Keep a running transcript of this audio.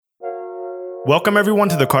Welcome everyone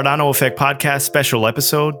to the Cardano Effect Podcast special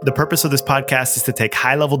episode. The purpose of this podcast is to take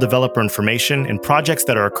high-level developer information and projects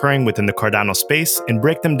that are occurring within the Cardano space and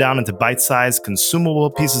break them down into bite-sized,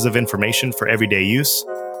 consumable pieces of information for everyday use.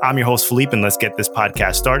 I'm your host, Philippe, and let's get this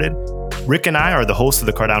podcast started. Rick and I are the hosts of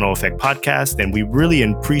the Cardano Effect Podcast, and we really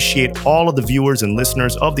appreciate all of the viewers and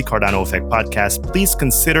listeners of the Cardano Effect Podcast. Please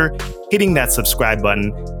consider hitting that subscribe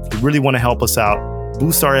button if you really want to help us out.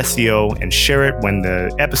 Boost our SEO and share it when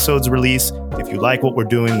the episodes release. If you like what we're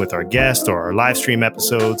doing with our guests or our live stream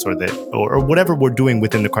episodes or whatever we're doing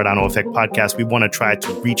within the Cardano Effect Podcast, we want to try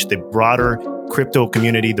to reach the broader crypto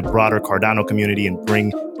community, the broader Cardano community, and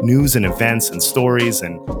bring news and events and stories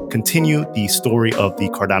and continue the story of the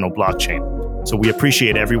Cardano blockchain. So we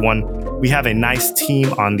appreciate everyone. We have a nice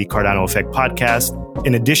team on the Cardano Effect Podcast.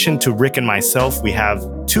 In addition to Rick and myself, we have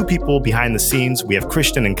two people behind the scenes. We have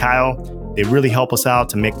Christian and Kyle. They really help us out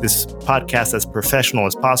to make this podcast as professional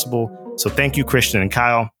as possible. So thank you, Christian and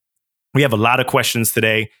Kyle. We have a lot of questions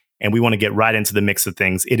today, and we want to get right into the mix of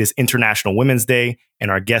things. It is International Women's Day, and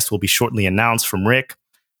our guest will be shortly announced from Rick.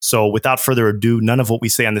 So without further ado, none of what we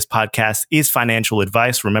say on this podcast is financial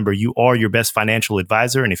advice. Remember, you are your best financial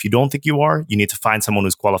advisor, and if you don't think you are, you need to find someone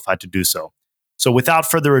who's qualified to do so. So without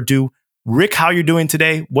further ado, Rick, how are you doing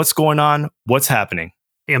today? What's going on? What's happening?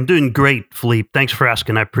 Hey, I'm doing great, Philippe. Thanks for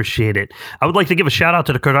asking. I appreciate it. I would like to give a shout out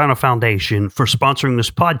to the Cardano Foundation for sponsoring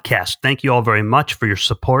this podcast. Thank you all very much for your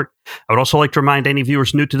support. I would also like to remind any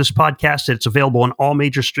viewers new to this podcast that it's available on all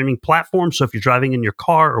major streaming platforms. So if you're driving in your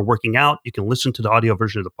car or working out, you can listen to the audio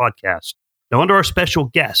version of the podcast. Now, under our special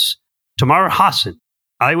guests, Tamara Haasen,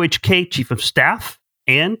 IOHK Chief of Staff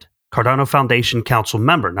and Cardano Foundation Council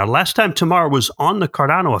member. Now, last time Tamara was on the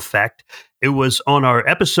Cardano Effect, it was on our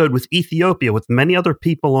episode with Ethiopia with many other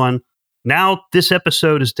people on. Now, this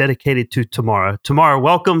episode is dedicated to Tamara. Tamara,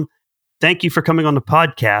 welcome. Thank you for coming on the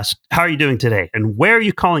podcast. How are you doing today? And where are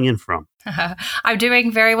you calling in from? I'm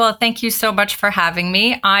doing very well. Thank you so much for having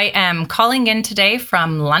me. I am calling in today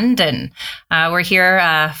from London. We're here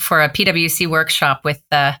for a PwC workshop with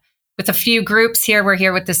a few groups here. We're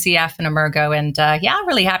here with the CF and Emergo, and I'm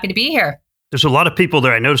really happy to be here. There's a lot of people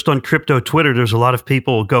there. I noticed on crypto Twitter, there's a lot of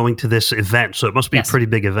people going to this event, so it must be a pretty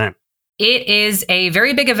big event. It is a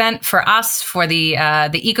very big event for us, for the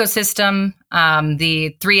ecosystem,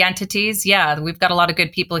 the three entities. Yeah, we've got a lot of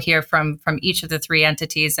good people here from each of the three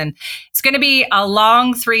entities, and it's going to be a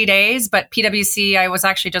long 3 days. But PwC, I was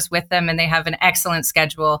actually just with them, and they have an excellent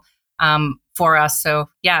schedule for us. So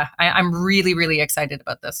yeah, I'm really, really excited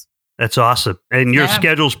about this. That's awesome. And your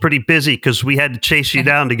schedule's pretty busy because we had to chase you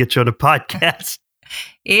down to get you on a podcast.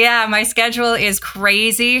 Yeah, my schedule is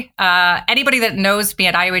crazy. Anybody that knows me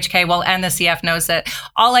at IOHK, and the CF knows that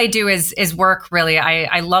all I do is work, really.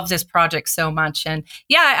 I love this project so much. And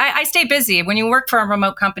yeah, I stay busy. When you work for a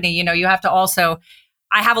remote company, you have to also,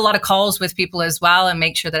 I have a lot of calls with people as well and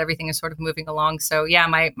make sure that everything is sort of moving along. So yeah,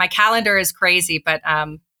 my calendar is crazy, but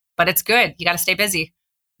it's good. You got to stay busy.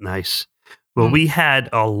 Nice. Well, we had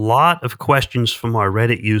a lot of questions from our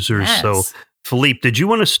Reddit users. Yes. So, Philippe, did you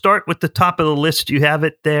want to start with the top of the list? Do you have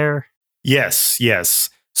it there? Yes.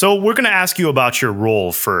 So we're going to ask you about your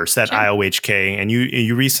role first at IOHK, and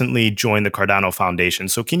you recently joined the Cardano Foundation.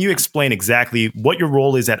 So can you explain exactly what your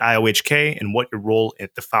role is at IOHK and what your role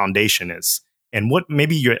at the foundation is, and what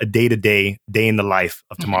maybe your day-to-day, day in the life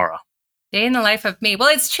of Tamara? Day in the life of me. Well,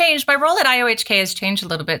 it's changed. My role at IOHK has changed a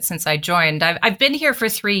little bit since I joined. I've been here for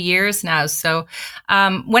 3 years now. So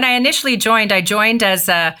when I initially joined, I joined as,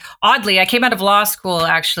 oddly, I came out of law school,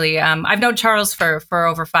 actually. I've known Charles for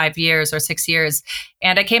over 5 years or 6 years.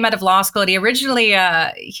 And I came out of law school. And he originally,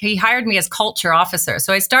 he hired me as culture officer.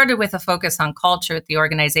 So I started with a focus on culture at the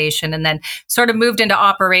organization and then sort of moved into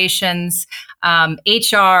operations,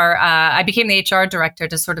 HR. I became the HR director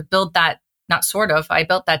to sort of build that. I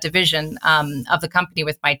built that division of the company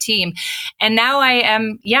with my team. And now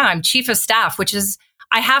I'm chief of staff, which is,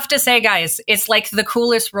 I have to say, guys, it's like the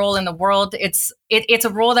coolest role in the world. It's a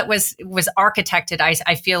role that was architected,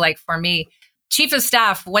 I feel like, for me. Chief of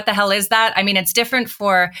staff, what the hell is that? I mean, it's different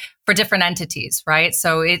for different entities, right?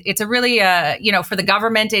 So it's a really, for the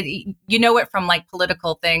government, you know it from like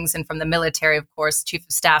political things and from the military, of course, chief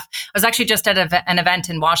of staff. I was actually just at an event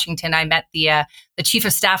in Washington. I met the chief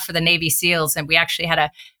of staff for the Navy SEALs, and we actually had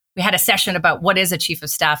a session about what is a chief of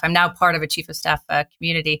staff. I'm now part of a chief of staff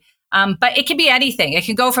community. But it can be anything. It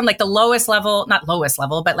can go from like the not lowest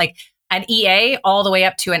level, but like an EA all the way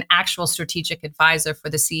up to an actual strategic advisor for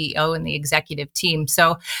the CEO and the executive team.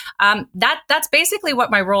 So that's basically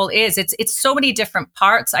what my role is. It's so many different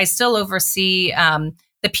parts. I still oversee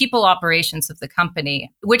the people operations of the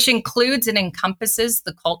company, which includes and encompasses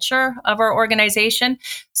the culture of our organization.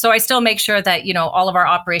 So I still make sure that, all of our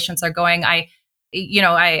operations are going. I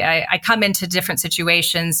come into different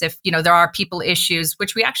situations if, there are people issues,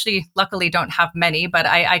 which we actually luckily don't have many, but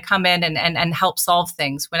I come in and help solve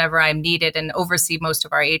things whenever I'm needed and oversee most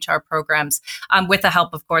of our HR programs with the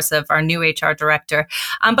help, of course, of our new HR director.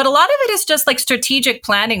 But a lot of it is just like strategic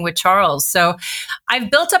planning with Charles. So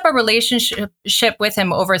I've built up a relationship with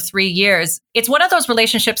him over 3 years. It's one of those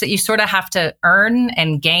relationships that you sort of have to earn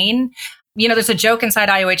and gain. There's a joke inside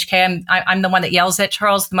IOHK. I'm the one that yells at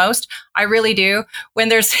Charles the most. I really do. When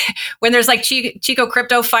there's like Chico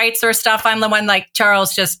crypto fights or stuff, I'm the one like,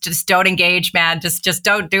 Charles, just don't engage, man. Just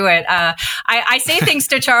don't do it. I say things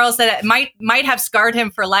to Charles that might have scarred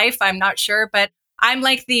him for life. I'm not sure, but I'm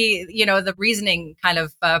like the reasoning kind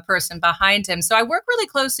of person behind him. So I work really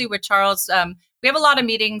closely with Charles. We have a lot of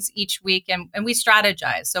meetings each week and we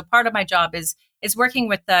strategize. So part of my job is working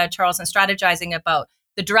with Charles and strategizing about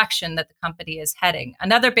the direction that the company is heading.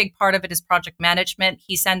 Another big part of it is project management.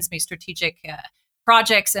 He sends me strategic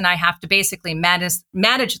projects, and I have to basically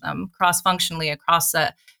manage them cross-functionally across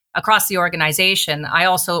the organization. I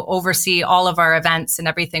also oversee all of our events and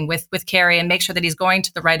everything with Carrie and make sure that he's going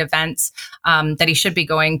to the right events that he should be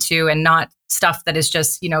going to, and not stuff that is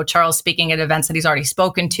just, Charles speaking at events that he's already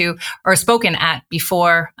spoken to or spoken at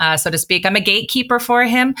before, so to speak. I'm a gatekeeper for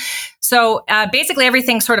him. So basically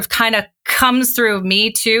everything sort of kind of comes through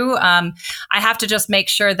me too. I have to just make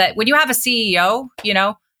sure that when you have a CEO,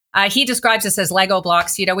 he describes this as Lego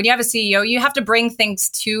blocks. When you have a CEO, you have to bring things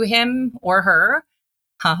to him or her,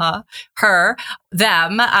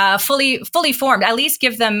 fully formed, at least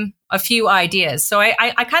give them a few ideas. So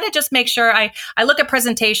I kind of just make sure I look at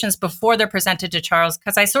presentations before they're presented to Charles,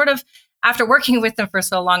 because I sort of, after working with him for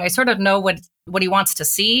so long, I sort of know what he wants to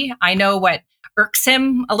see. I know what irks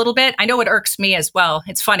him a little bit. I know what irks me as well.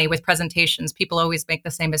 It's funny with presentations, people always make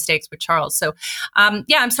the same mistakes with Charles. So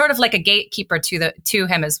I'm sort of like a gatekeeper to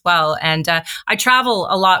him as well. And I travel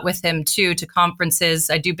a lot with him too, to conferences.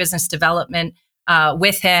 I do business development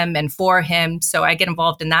with him and for him. So I get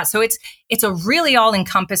involved in that. So it's a really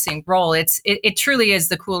all-encompassing role. It truly is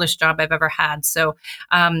the coolest job I've ever had. So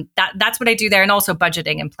that's what I do there, and also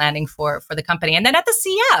budgeting and planning for the company. And then at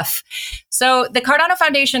the CF, so the Cardano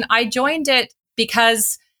Foundation, I joined it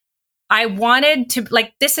because I wanted to,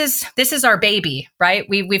 like, this is our baby, right?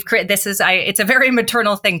 We've created, it's a very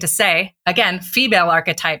maternal thing to say. Again, female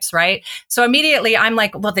archetypes, right? So immediately I'm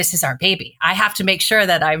like, well, this is our baby. I have to make sure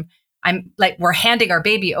that I'm like, we're handing our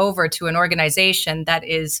baby over to an organization that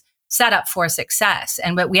is set up for success,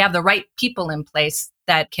 and we have the right people in place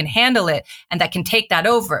that can handle it and that can take that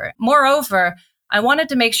over. Moreover, I wanted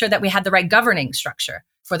to make sure that we had the right governing structure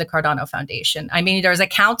for the Cardano Foundation. I mean, there's a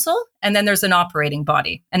council and then there's an operating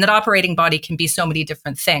body, and that operating body can be so many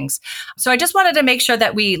different things. So I just wanted to make sure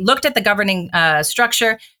that we looked at the governing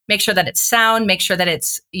structure, make sure that it's sound, make sure that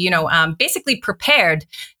it's, basically prepared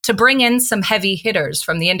to bring in some heavy hitters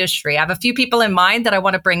from the industry. I have a few people in mind that I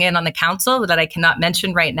want to bring in on the council that I cannot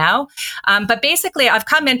mention right now. But basically, I've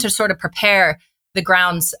come in to sort of prepare the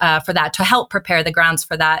grounds for that, to help prepare the grounds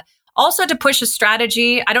for that. Also to push a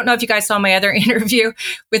strategy. I don't know if you guys saw my other interview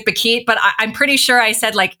with Bakit, but I'm pretty sure I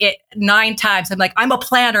said like it 9 times. I'm like, I'm a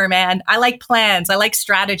planner, man. I like plans. I like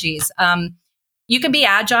strategies. You can be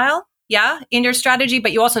agile, in your strategy,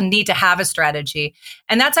 but you also need to have a strategy.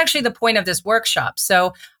 And that's actually the point of this workshop.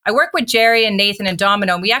 So I work with Jerry and Nathan and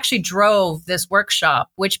Domino, and we actually drove this workshop,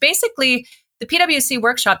 which basically the PwC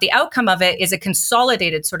workshop, the outcome of it is a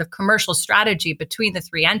consolidated sort of commercial strategy between the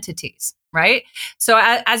 3 entities, right? So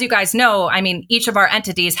as you guys know, I mean, each of our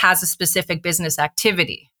entities has a specific business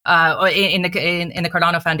activity. In the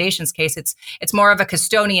Cardano Foundation's case, it's more of a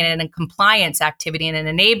custodian and a compliance activity and an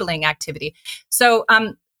enabling activity. So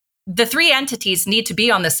the 3 entities need to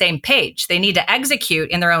be on the same page. They need to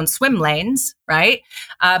execute in their own swim lanes, right?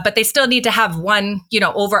 But they still need to have one,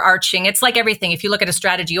 overarching. It's like everything. If you look at a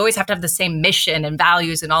strategy, you always have to have the same mission and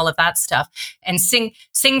values and all of that stuff, and sing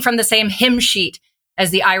from the same hymn sheet,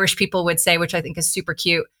 as the Irish people would say, which I think is super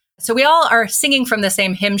cute. So we all are singing from the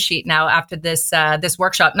same hymn sheet now after this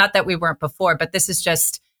workshop. Not that we weren't before, but this is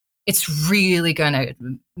just, it's really going to,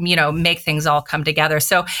 make things all come together.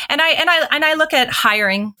 So, and I look at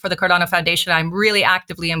hiring for the Cardano Foundation. I'm really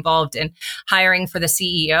actively involved in hiring for the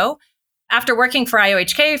CEO. After working for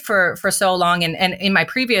IOHK for so long, and in my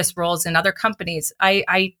previous roles in other companies,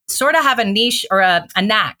 I sort of have a niche, or a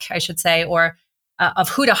knack, I should say, or of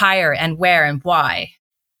who to hire and where and why.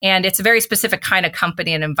 And it's a very specific kind of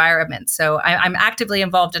company and environment. So I'm actively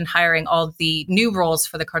involved in hiring all the new roles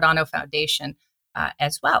for the Cardano Foundation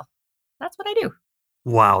as well. That's what I do.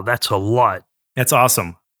 Wow, that's a lot. That's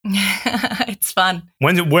awesome. It's fun.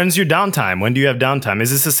 When's your downtime? When do you have downtime? Is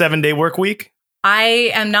this a 7-day work week? I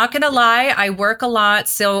am not going to lie. I work a lot.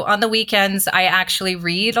 So on the weekends, I actually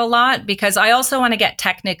read a lot because I also want to get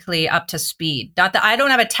technically up to speed. Not that I don't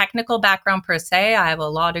have a technical background per se. I have a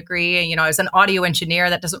law degree. You know, I was an audio engineer.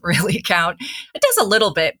 That doesn't really count. It does a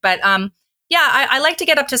little bit. But I like to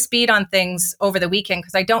get up to speed on things over the weekend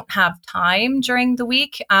because I don't have time during the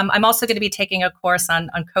week. I'm also going to be taking a course on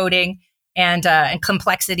coding and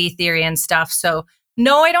complexity theory and stuff. So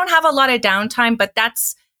no, I don't have a lot of downtime, but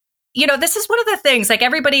that's, you know, this is one of the things, like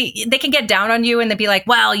everybody, they can get down on you and they'd be like,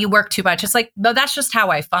 well, you work too much. It's like, no, that's just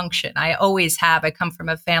how I function. I always have. I come from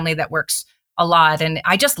a family that works a lot and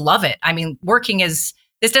I just love it. I mean,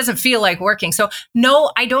 this doesn't feel like working. So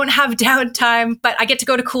no, I don't have downtime, but I get to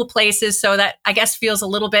go to cool places. So that I guess feels a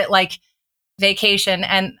little bit like vacation.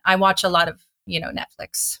 And I watch a lot of,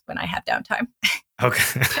 Netflix when I have downtime.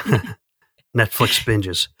 Okay. Netflix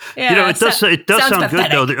binges. Yeah, it does sound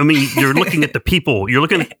pathetic. good though. I mean, you're looking at the people. You're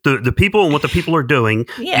looking at the people and what the people are doing.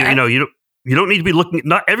 Yeah. You don't need to be looking.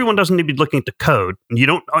 Not everyone doesn't need to be looking at the code. You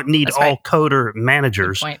don't need That's all right. coder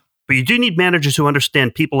managers, Good point. but you do need managers who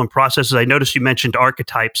understand people and processes. I noticed you mentioned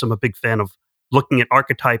archetypes. I'm a big fan of looking at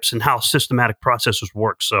archetypes and how systematic processes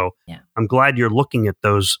work. So Yeah. I'm glad you're looking at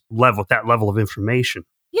that level of information.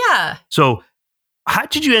 Yeah. So how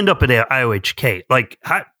did you end up at IOHK? Like,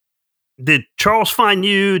 did Charles find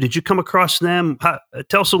you? Did you come across them?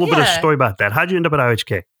 Tell us a little bit of a story about that. How did you end up at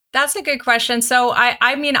IOHK? That's a good question. So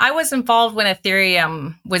I was involved when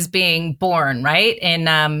Ethereum was being born, right?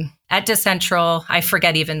 At Decentral, I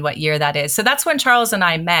forget even what year that is. So that's when Charles and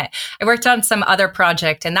I met. I worked on some other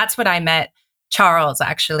project, and that's when I met Charles,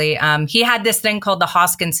 actually. He had this thing called the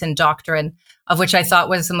Haasen Doctrine, of which I thought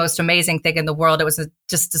was the most amazing thing in the world. It was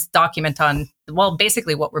just this document on, well,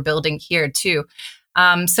 basically what we're building here too.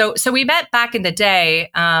 So we met back in the day,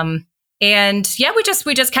 and yeah,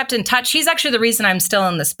 we just kept in touch. He's actually the reason I'm still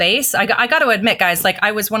in the space. I got to admit, guys, like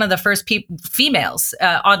I was one of the first females,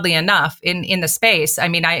 oddly enough, in the space. I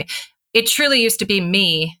mean, it truly used to be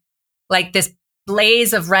me, like this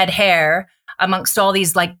blaze of red hair amongst all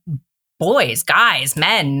these like boys, guys,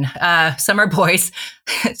 men, some are boys,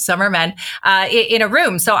 some are men, in a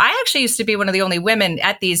room. So I actually used to be one of the only women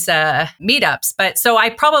at these meetups. But so I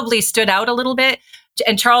probably stood out a little bit.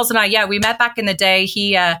 And Charles and I, we met back in the day.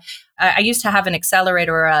 I used to have an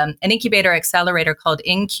accelerator, an incubator accelerator called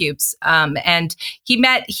Incubes. And he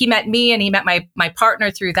met me and he met my partner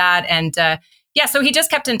through that. And so he just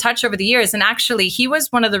kept in touch over the years. And actually, he was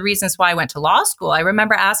one of the reasons why I went to law school. I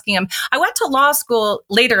remember asking him, I went to law school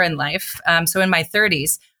later in life, so in my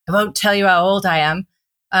 30s. I won't tell you how old I am.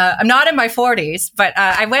 I'm not in my 40s, but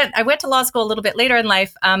I went to law school a little bit later in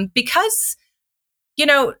life because,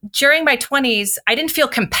 during my 20s, I didn't feel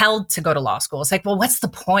compelled to go to law school. It's like, well, what's the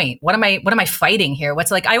point? What am I fighting here?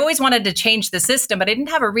 I always wanted to change the system, but I didn't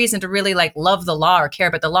have a reason to really like love the law or care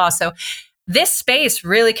about the law. So this space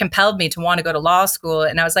really compelled me to want to go to law school.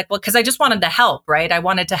 And I was like, well, because I just wanted to help, right? I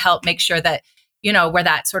wanted to help make sure that, where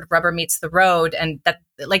that sort of rubber meets the road, and that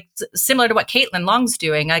like similar to what Caitlin Long's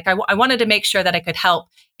doing. Like I wanted to make sure that I could help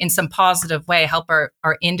in some positive way, help our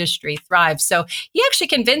industry thrive. So he actually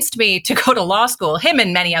convinced me to go to law school, him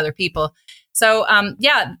and many other people. So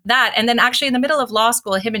that. And then actually in the middle of law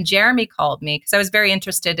school, him and Jeremy called me because I was very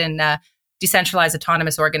interested in decentralized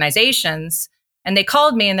autonomous organizations. And they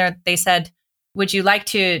called me and they said, would you like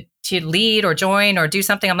to lead or join or do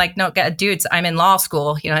something? I'm like, no, dudes, I'm in law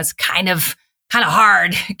school. It's kind of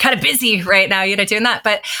hard, kind of busy right now, doing that.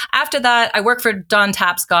 But after that, I worked for Don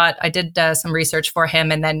Tapscott. I did some research for him.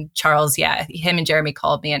 And then Charles, him and Jeremy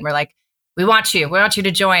called me and were like, we want you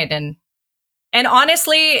to join. And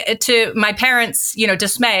honestly, to my parents,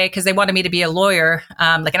 dismay, because they wanted me to be a lawyer,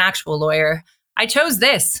 like an actual lawyer, I chose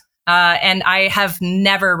this. And I have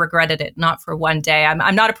never regretted it, not for one day.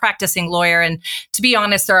 I'm not a practicing lawyer. And to be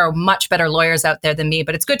honest, there are much better lawyers out there than me,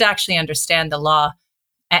 but it's good to actually understand the law.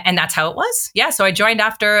 And that's how it was. Yeah. So I joined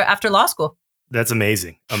after law school. That's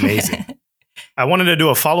amazing. Amazing. I wanted to do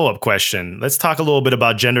a follow-up question. Let's talk a little bit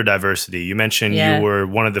about gender diversity. You mentioned you were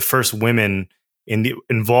one of the first women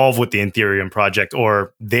involved with the Ethereum project,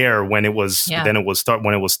 or there when it was when it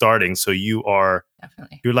was starting. So you're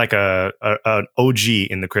like an OG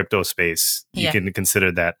in the crypto space. You can consider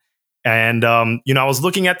that. And I was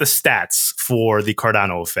looking at the stats for the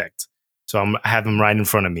Cardano effect. So I have them right in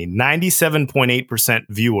front of me. 97.8%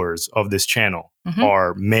 viewers of this channel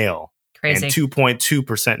are male. Crazy. And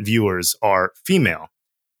 2.2% viewers are female.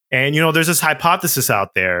 And, there's this hypothesis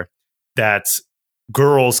out there that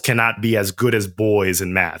girls cannot be as good as boys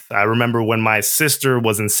in math. I remember when my sister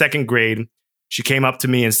was in second grade, She came up to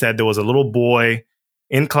me and said there was a little boy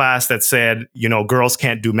in class that said, girls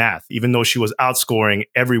can't do math, even though she was outscoring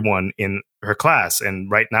everyone in her class. And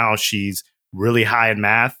right now she's really high in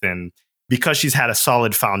math. And because she's had a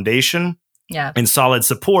solid foundation and solid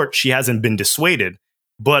support, she hasn't been dissuaded.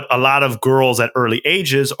 But a lot of girls at early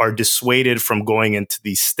ages are dissuaded from going into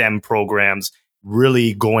these STEM programs,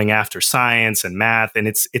 really going after science and math. And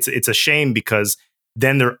it's a shame because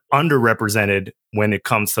then they're underrepresented when it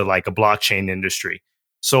comes to like a blockchain industry.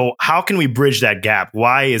 So how can we bridge that gap?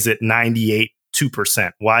 Why is it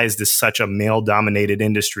 98.2%? Why is this such a male-dominated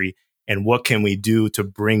industry? And what can we do to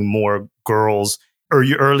bring more girls or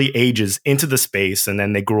your early ages into the space, and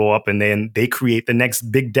then they grow up and then they create the next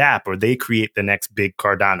big DApp or they create the next big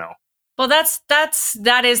Cardano? Well,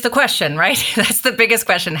 that is the question, right? That's the biggest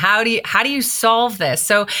question. How do you solve this?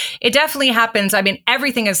 So it definitely happens. I mean,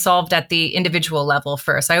 everything is solved at the individual level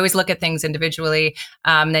first. I always look at things individually,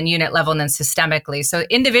 then unit level, and then systemically. So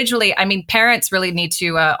individually, I mean, parents really need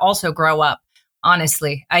to also grow up.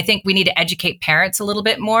 Honestly, I think we need to educate parents a little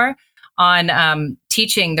bit more on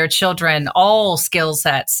teaching their children all skill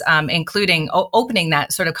sets, including opening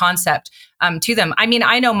that sort of concept to them. I mean,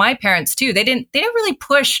 I know my parents too. They didn't really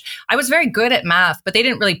push. I was very good at math, but they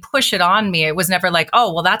didn't really push it on me. It was never like,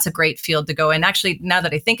 oh, well, that's a great field to go in. Actually, now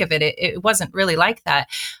that I think of it, it wasn't really like that.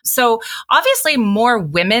 So obviously more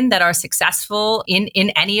women that are successful in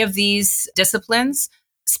any of these disciplines,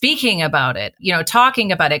 speaking about it,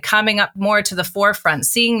 talking about it, coming up more to the forefront,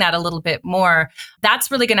 seeing that a little bit more, that's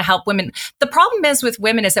really going to help women. The problem is with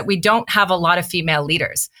women is that we don't have a lot of female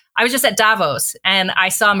leaders. I was just at Davos and I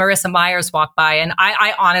saw Marissa Myers walk by, and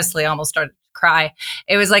I honestly almost started to cry.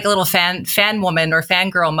 It was like a little fan woman or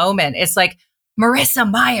fangirl moment. It's like, Marissa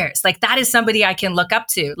Myers, like that is somebody I can look up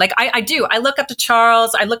to. Like I do. I look up to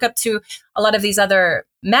Charles. I look up to a lot of these other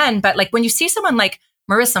men. But like when you see someone like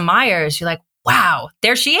Marissa Myers, you're like, wow,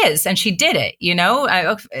 there she is. And she did it,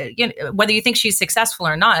 whether you think she's successful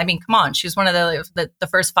or not. I mean, come on, she was one of the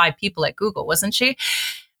first 5 people at Google, wasn't she?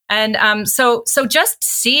 And so just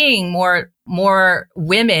seeing more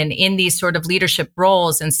women in these sort of leadership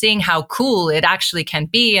roles and seeing how cool it actually can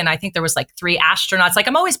be. And I think there was like 3 astronauts. Like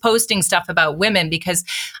I'm always posting stuff about women because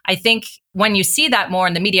I think when you see that more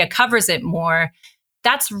and the media covers it more,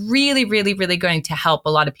 that's really, really, really going to help a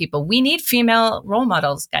lot of people. We need female role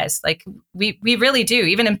models, guys. Like we really do,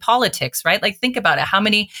 even in politics, right? Like think about it. How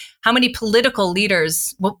many political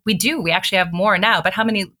leaders, well, we do, we actually have more now, but how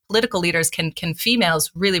many political leaders can females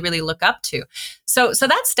really, really look up to? So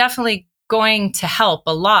that's definitely going to help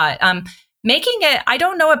a lot. I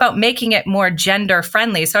don't know about making it more gender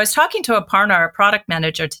friendly. So I was talking to a partner, a product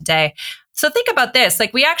manager today. So think about this,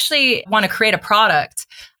 like we actually want to create a product,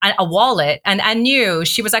 a wallet, and knew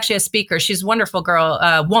she was actually a speaker. She's a wonderful girl,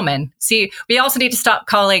 woman. See, we also need to stop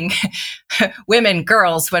calling women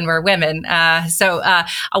girls when we're women. So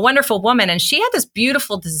a wonderful woman, and she had this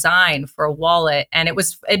beautiful design for a wallet, and it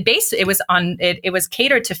was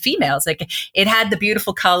catered to females. Like it had the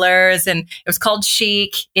beautiful colors, and it was called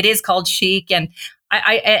Chic. It is called Chic, and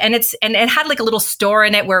it had like a little store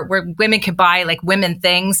in it where women could buy like women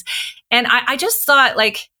things. And I just thought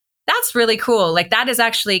like, that's really cool. Like that is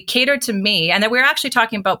actually catered to me. And then we were actually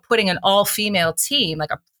talking about putting an all female team,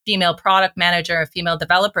 like a female product manager, female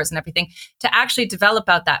developers and everything to actually develop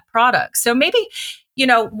out that product. So maybe,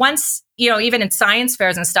 once, even in science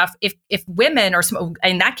fairs and stuff, if women or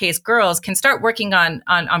in that case, girls can start working on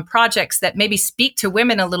projects that maybe speak to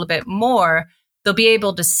women a little bit more, they'll be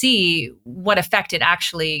able to see what effect it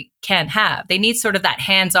actually can have. They need sort of that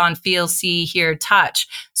hands-on feel, see, hear, touch.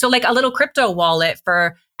 So like a little crypto wallet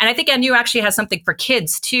and I think NU actually has something for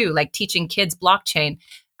kids too, like teaching kids blockchain,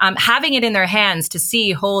 having it in their hands to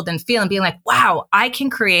see, hold, and feel and being like, wow, I can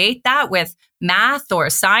create that with math or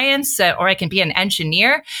science, or I can be an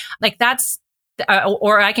engineer. Like that's,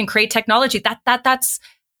 or I can create technology.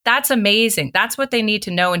 That's amazing. That's what they need to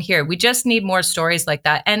know and hear. We just need more stories like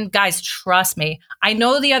that. And guys, trust me, I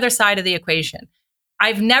know the other side of the equation.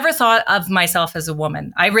 I've never thought of myself as a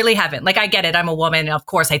woman. I really haven't. Like, I get it. I'm a woman. Of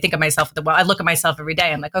course, I think of myself. I look at myself every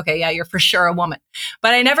day. I'm like, okay, yeah, you're for sure a woman.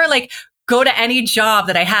 But I never like go to any job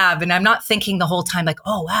that I have, and I'm not thinking the whole time like,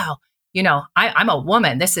 oh wow, I'm a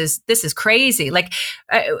woman. This is crazy. Like,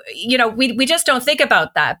 we just don't think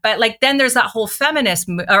about that. But like, then there's that whole feminist,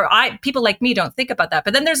 people like me don't think about that.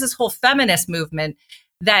 But then there's this whole feminist movement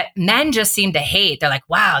that men just seem to hate. They're like,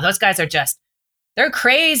 wow, those guys are they're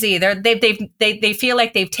crazy. They feel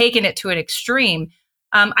like they've taken it to an extreme.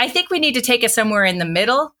 I think we need to take it somewhere in the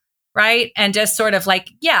middle, right? And just sort of like,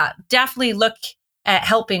 yeah, definitely look at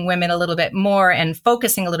helping women a little bit more and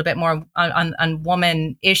focusing a little bit more on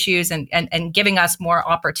woman issues and giving us more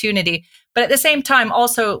opportunity. But at the same time,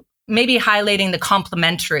 also maybe highlighting the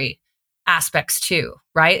complementary aspects too,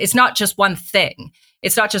 right? It's not just one thing.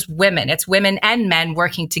 It's not just women. It's women and men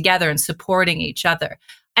working together and supporting each other.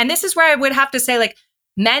 And this is where I would have to say, like,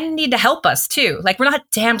 men need to help us too. Like, we're not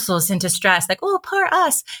damsels in distress, like, oh, poor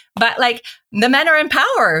us. But like, the men are in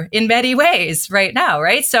power in many ways right now,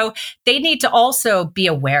 right? So they need to also be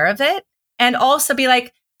aware of it and also be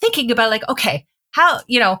like thinking about like, okay, how,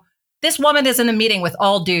 this woman is in a meeting with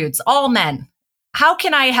all dudes, all men. How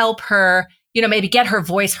can I help her, maybe get her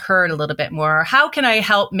voice heard a little bit more? How can I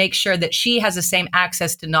help make sure that she has the same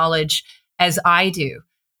access to knowledge as I do?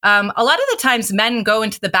 A lot of the times men go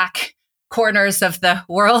into the back corners of the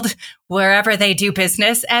world, wherever they do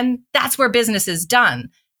business. And that's where business is done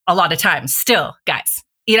a lot of times still, guys.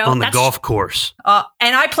 On the golf course.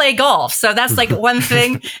 And I play golf. So that's like one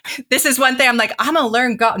thing. This is one thing I'm like, I'm going to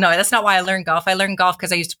learn golf. No, that's not why I learned golf. I learned golf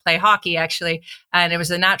because I used to play hockey, actually. And it was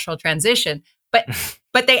a natural transition.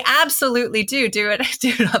 But they absolutely do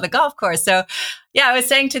it on the golf course. So yeah, I was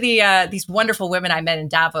saying to these wonderful women I met in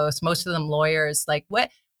Davos, most of them lawyers, like,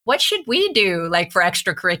 what should we do like for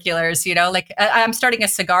extracurriculars? Like I'm starting a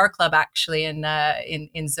cigar club actually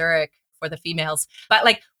in Zurich for the females, but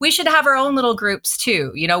like we should have our own little groups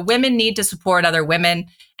too. Women need to support other women.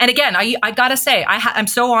 And again, I gotta say, I'm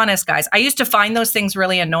so honest, guys. I used to find those things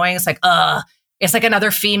really annoying. It's like, it's like another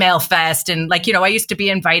female fest. And like, I used to be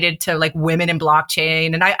invited to like women in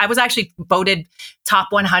blockchain. And I was actually voted top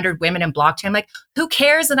 100 women in blockchain. I'm like, who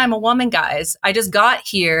cares that I'm a woman, guys? I just got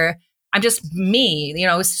here. I'm just me,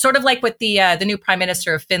 sort of like what the new prime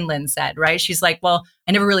minister of Finland said, right? She's like, well,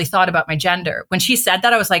 I never really thought about my gender. When she said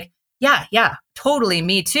that, I was like, yeah, totally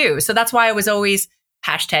me too. So that's why I was always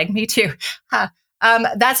 #me too.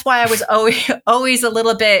 That's why I was always a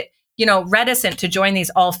little bit, reticent to join these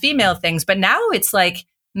all female things. But now it's like,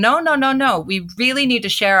 no. We really need to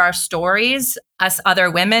share our stories, us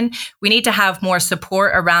other women. We need to have more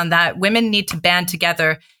support around that. Women need to band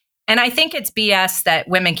together. And I think it's BS that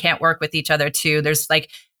women can't work with each other too. There's like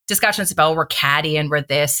discussions about we're catty and we're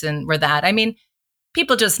this and we're that. I mean,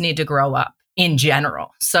 people just need to grow up in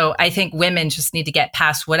general. So I think women just need to get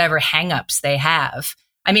past whatever hangups they have.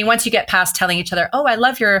 I mean, once you get past telling each other, oh, I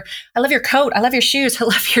love your coat, I love your shoes, I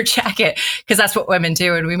love your jacket, because that's what women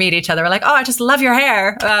do when we meet each other. We're like, oh, I just love your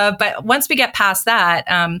hair. But once we get past that,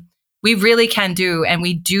 we really can do, and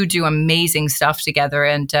we do amazing stuff together.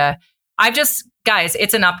 And guys,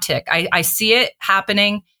 it's an uptick. I see it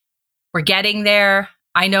happening. We're getting there.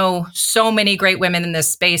 I know so many great women in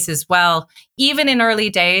this space as well. Even in early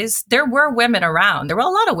days, there were women around. There were a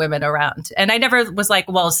lot of women around. And I never was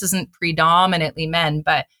like, well, this isn't predominantly men,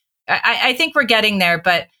 but I think we're getting there.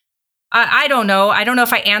 But I don't know. I don't know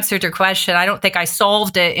if I answered your question. I don't think I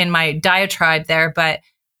solved it in my diatribe there, but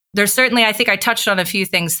there's certainly, I think I touched on a few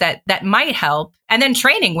things that might help. And then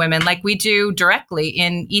training women like we do directly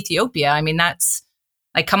in Ethiopia. I mean, that's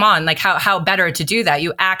like, come on, like how better to do that?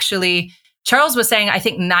 You actually, Charles was saying, I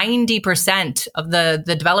think 90% of the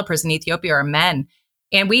developers in Ethiopia are men.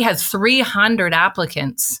 And we had 300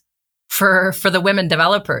 applicants for the women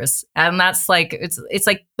developers. And that's like, it's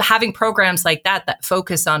like having programs like that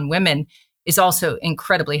focus on women is also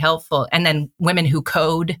incredibly helpful. And then women who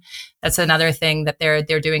code, that's another thing that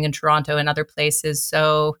they're doing in Toronto and other places.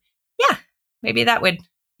 So yeah, maybe that would,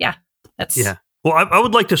 that's. Yeah. Well, I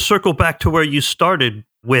would like to circle back to where you started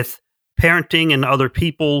with parenting and other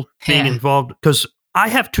people being involved, because I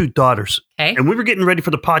have 2 daughters. Okay. And we were getting ready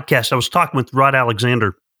for the podcast. I was talking with Rod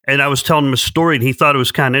Alexander, and I was telling him a story, and he thought it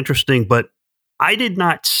was kind of interesting, but I did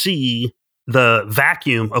not see the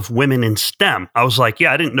vacuum of women in STEM. I was like,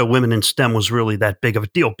 I didn't know women in STEM was really that big of a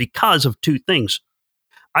deal because of 2 things.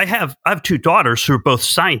 I have 2 daughters who are both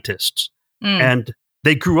scientists, and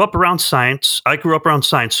they grew up around science. I grew up around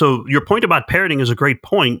science. So your point about parenting is a great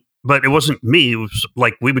point. But it wasn't me. It was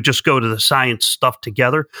like we would just go to the science stuff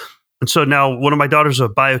together. And so now one of my daughters is a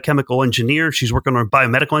biochemical engineer. She's working on a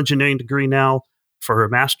biomedical engineering degree now for her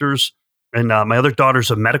master's. And my other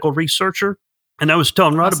daughter's a medical researcher. And I was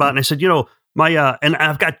telling Rod about it. And I said, my and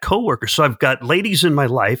I've got coworkers. So I've got ladies in my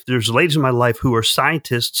life. There's ladies in my life who are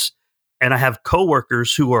scientists. And I have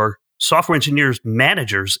coworkers who are software engineers,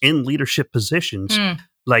 managers in leadership positions.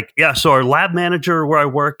 So our lab manager where I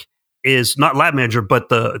work is not lab manager, but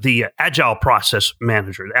the agile process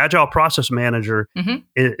manager. The agile process manager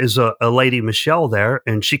is a lady, Michelle, there,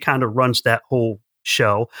 and she kind of runs that whole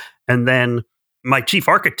show. And then my chief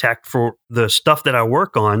architect for the stuff that I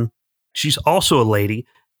work on, she's also a lady.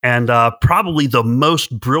 and probably the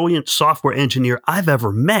most brilliant software engineer I've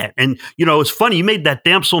ever met. And, it's funny, you made that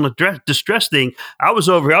damsel in distress thing. I was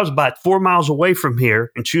over here, I was about 4 miles away from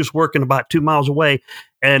here, and she was working about 2 miles away.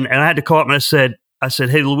 And I had to call up and I said,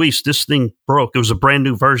 hey, Luis, this thing broke. It was a brand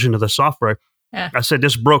new version of the software. Yeah. I said,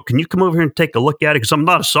 this broke. Can you come over here and take a look at it? Because I'm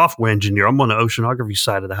not a software engineer. I'm on the oceanography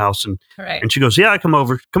side of the house. And she goes, yeah, I come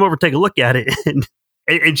over, take a look at it.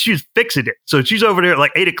 And she's fixing it. So she's over there at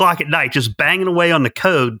like 8 o'clock at night, just banging away on the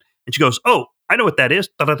code. And she goes, oh, I know what that is.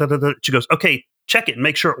 She goes, okay, check it and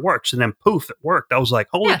make sure it works. And then poof, it worked. I was like,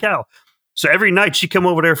 holy cow. So every night she'd come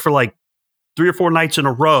over there for like 3 or 4 nights in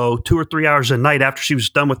a row, 2 or 3 hours a night after she was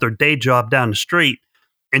done with her day job down the street.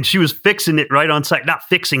 And she was fixing it right on site, not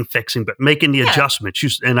fixing, but making the adjustment.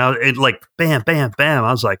 And like, bam, bam, bam.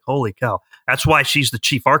 I was like, holy cow. That's why she's the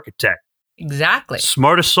chief architect. Exactly.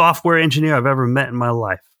 Smartest software engineer I've ever met in my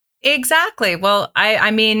life. Exactly. Well, I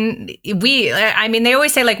mean, they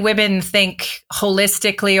always say like women think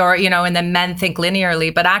holistically or, and then men think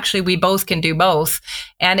linearly, but actually we both can do both.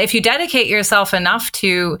 And if you dedicate yourself enough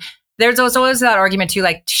to, there's always that argument too,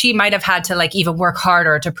 like she might have had to like even work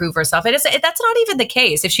harder to prove herself. That's not even the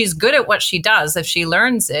case. If she's good at what she does, if she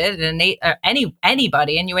learns it,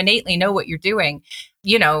 anybody, and you innately know what you're doing,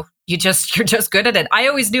 you're just good at it. I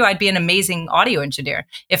always knew I'd be an amazing audio engineer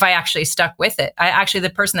if I actually stuck with it. The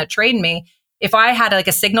person that trained me, if I had like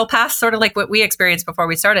a signal path, sort of like what we experienced before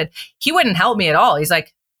we started, he wouldn't help me at all. He's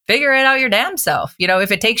like, figure it out your damn self.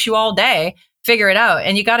 If it takes you all day, figure it out.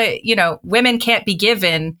 And you got to, women can't be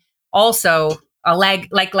given also a leg,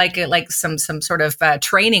 like some sort of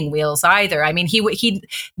training wheels either. I mean,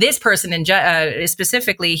 this person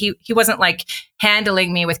specifically, he wasn't like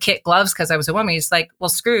handling me with kid gloves because I was a woman. He's like, well,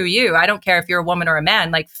 screw you. I don't care if you're a woman or a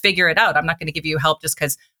man. Like, figure it out. I'm not going to give you help just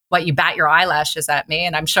because you bat your eyelashes at me.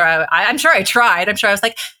 And I'm sure I tried. I'm sure I was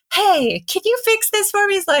like, hey, can you fix this for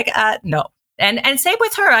me? He's like, no. And same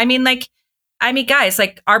with her. I mean, guys,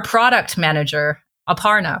 like our product manager,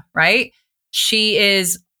 Aparna, right? She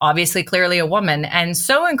is obviously clearly a woman and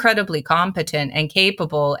so incredibly competent and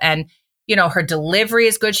capable. And, her delivery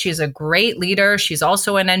is good. She's a great leader. She's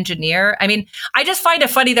also an engineer. I mean, I just find it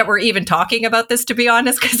funny that we're even talking about this, to be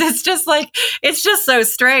honest, because it's just so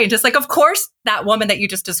strange. It's like, of course, that woman that you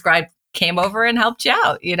just described came over and helped you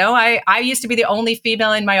out. I used to be the only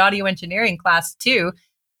female in my audio engineering class too.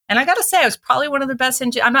 And I got to say, I was probably one of the best.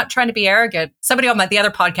 I'm not trying to be arrogant. Somebody on the other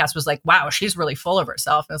podcast was like, wow, she's really full of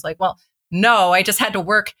herself. And I was like, well, no, I just had to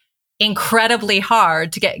work incredibly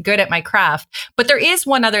hard to get good at my craft. But there is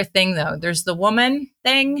one other thing, though. There's the woman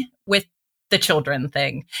thing with the children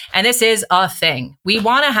thing. And this is a thing. We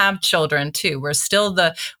want to have children, too. We're still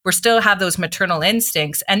have those maternal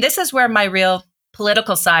instincts. And this is where my real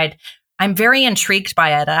political side, I'm very intrigued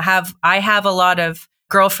by it. I have a lot of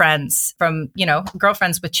girlfriends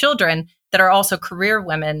girlfriends with children that are also career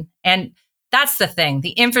women. And that's the thing.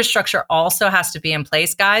 The infrastructure also has to be in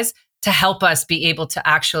place, guys, to help us be able to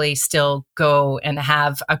actually still go and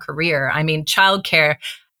have a career. I mean, childcare,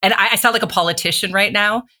 and I sound like a politician right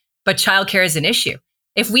now, but childcare is an issue.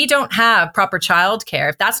 If we don't have proper childcare,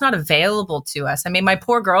 if that's not available to us, I mean, my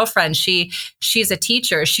poor girlfriend, she's a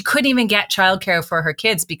teacher. She couldn't even get childcare for her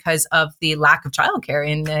kids because of the lack of childcare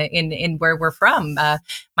in where we're from, my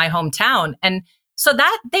hometown. And so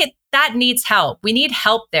that needs help. We need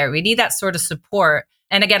help there. We need that sort of support.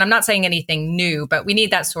 And again, I'm not saying anything new, but we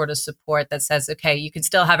need that sort of support that says, okay, you can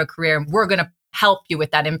still have a career and we're going to help you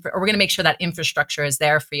with that. Or we're going to make sure that infrastructure is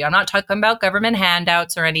there for you. I'm not talking about government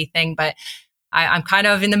handouts or anything, but I'm kind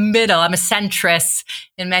of in the middle. I'm a centrist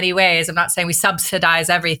in many ways. I'm not saying we subsidize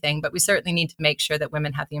everything, but we certainly need to make sure that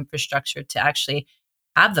women have the infrastructure to actually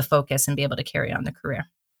have the focus and be able to carry on the career.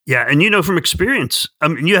 Yeah. And from experience,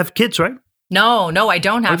 you have kids, right? No, I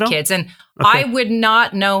don't have kids. And okay. I would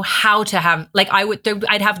not know how to have, I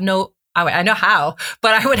know how,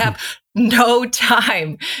 but I would have no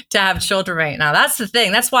time to have children right now. That's the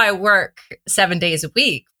thing. That's why I work 7 days a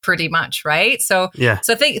week, pretty much. Right. So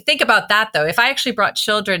think about that, though. If I actually brought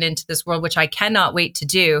children into this world, which I cannot wait to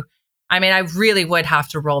do, I mean, I really would have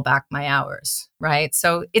to roll back my hours. Right.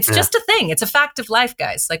 So it's just a thing. It's a fact of life,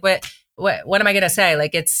 guys. Like what am I going to say?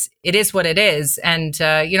 Like, it is what it is. And,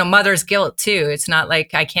 mother's guilt too. It's not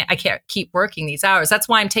like I can't keep working these hours. That's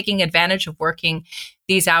why I'm taking advantage of working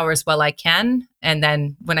these hours while I can. And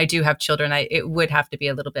then when I do have children, it would have to be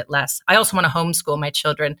a little bit less. I also want to homeschool my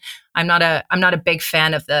children. I'm not a big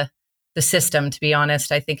fan of the system, to be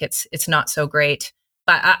honest. I think it's not so great,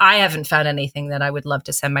 but I haven't found anything that I would love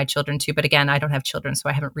to send my children to. But again, I don't have children, so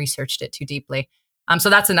I haven't researched it too deeply.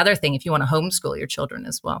 So that's another thing, if you want to homeschool your children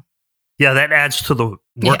as well. Yeah, that adds to the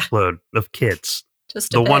workload of kids.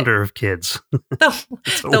 Just the wonder of kids.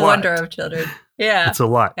 the wonder of children. Yeah. It's a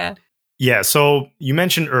lot. Yeah. So you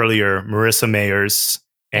mentioned earlier Marissa Mayers,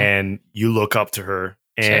 and you look up to her.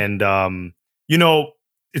 Sure. And,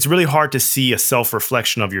 it's really hard to see a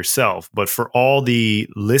self-reflection of yourself. But for all the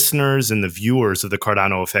listeners and the viewers of the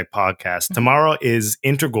Cardano Effect podcast, Tamara is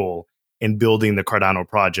integral in building the Cardano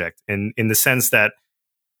project. And in the sense that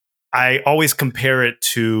I always compare it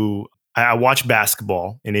to, I watch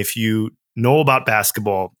basketball. And if you know about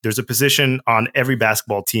basketball, there's a position on every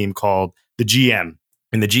basketball team called the GM.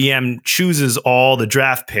 And the GM chooses all the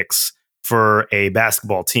draft picks for a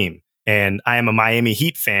basketball team. And I am a Miami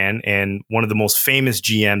Heat fan, and one of the most famous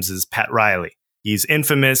GMs is Pat Riley. He's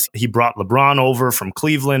infamous. He brought LeBron over from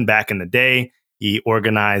Cleveland back in the day. He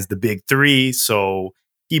organized the Big Three, so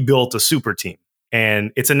he built a super team.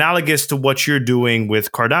 And it's analogous to what you're doing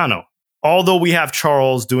with Cardano. Although we have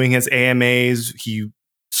Charles doing his AMAs, he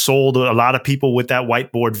sold a lot of people with that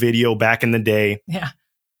whiteboard video back in the day. Yeah.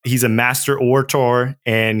 He's a master orator,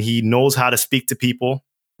 and he knows how to speak to people.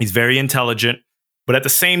 He's very intelligent. But at the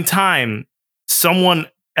same time, someone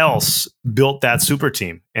else built that super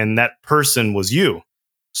team, and that person was you.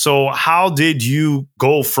 So how did you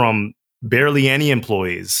go from barely any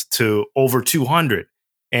employees to over 200?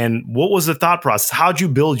 And what was the thought process? How'd you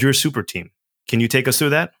build your super team? Can you take us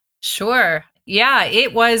through that? Sure. Yeah,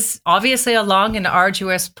 it was obviously a long and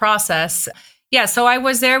arduous process. Yeah, so I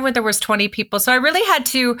was there when there was 20 people. So I really had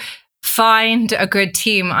to find a good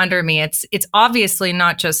team under me. It's obviously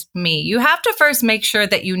not just me. You have to first make sure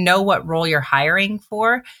that you know what role you're hiring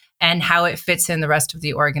for and how it fits in the rest of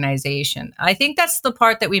the organization. I think that's the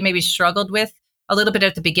part that we maybe struggled with a little bit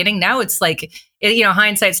at the beginning. Now it's like,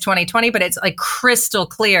 hindsight's 2020, but it's like crystal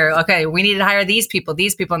clear. Okay, we need to hire these people,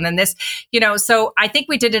 and then this, so I think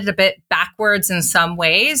we did it a bit backwards in some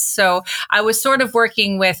ways. So I was sort of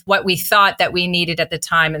working with what we thought that we needed at the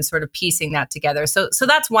time and sort of piecing that together. So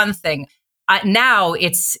that's one thing. Now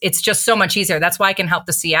it's just so much easier. That's why I can help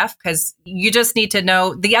the CF, because you just need to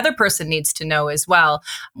know, the other person needs to know as well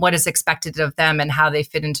what is expected of them and how they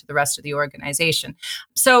fit into the rest of the organization.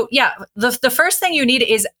 So yeah, the first thing you need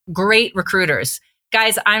is great recruiters.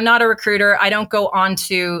 Guys, I'm not a recruiter. I don't go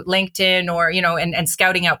onto LinkedIn or, and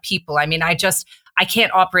scouting out people. I mean, I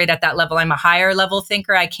can't operate at that level. I'm a higher level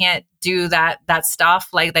thinker. I can't do that stuff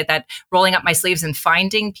like that rolling up my sleeves and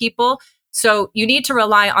finding people. So you need to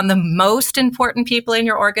rely on the most important people in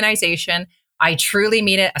your organization. I truly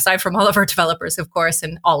mean it, aside from all of our developers, of course,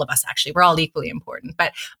 and all of us, actually. We're all equally important.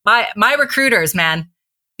 But my recruiters, man,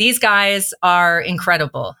 these guys are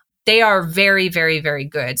incredible. They are very, very, very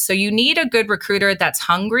good. So you need a good recruiter that's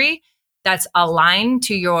hungry, that's aligned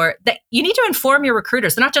to you need to inform your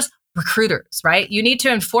recruiters. They're not just recruiters, right? You need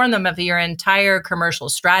to inform them of your entire commercial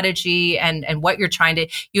strategy and what you're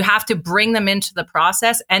you have to bring them into the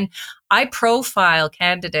process. And I profile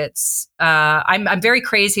candidates. I'm very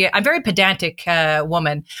crazy. I'm a very pedantic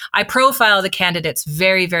woman. I profile the candidates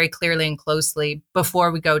very, very clearly and closely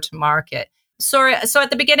before we go to market. So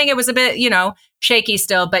at the beginning, it was a bit, shaky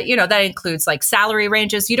still, but, that includes like salary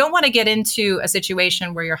ranges. You don't want to get into a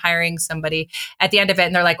situation where you're hiring somebody at the end of it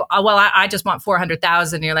and they're like, oh, well, I just want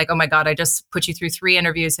 400,000. And you're like, oh my God, I just put you through 3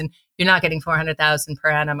 interviews and you're not getting 400,000 per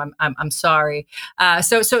annum. I'm sorry.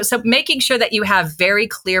 So making sure that you have very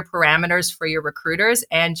clear parameters for your recruiters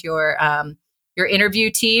and your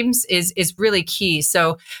interview teams is really key.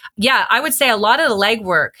 So yeah, I would say a lot of the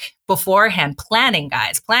legwork beforehand, planning,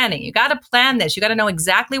 guys, planning. You got to plan this. You got to know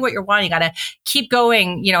exactly what you're wanting. You got to keep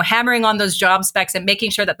going, hammering on those job specs and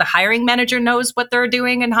making sure that the hiring manager knows what they're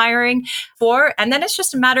doing and hiring for. And then it's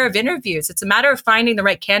just a matter of interviews. It's a matter of finding the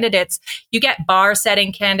right candidates. You get bar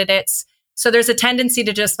setting candidates. So there's a tendency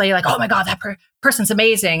to just like, oh my God, that person's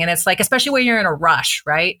amazing. And it's like, especially when you're in a rush,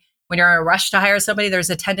 right? When you're in a rush to hire somebody, there's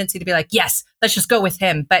a tendency to be like, yes, let's just go with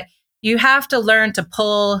him. But you have to learn to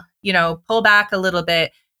pull back a little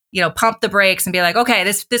bit, pump the brakes and be like, okay,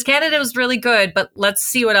 this candidate was really good, but let's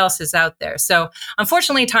see what else is out there. So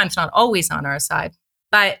unfortunately, time's not always on our side.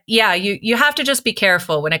 But yeah, you have to just be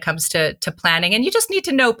careful when it comes to planning, and you just need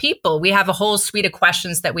to know people. We have a whole suite of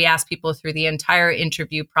questions that we ask people through the entire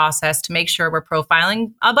interview process to make sure we're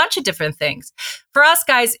profiling a bunch of different things. For us,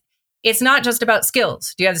 guys, it's not just about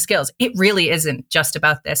skills. Do you have the skills? It really isn't just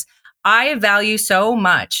about this. I value so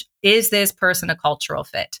much, is this person a cultural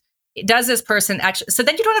fit? Does this person actually, so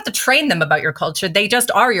then you don't have to train them about your culture. They just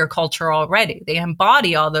are your culture already. They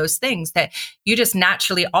embody all those things that you just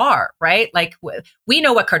naturally are, right? Like we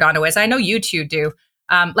know what Cardano is. I know you two do.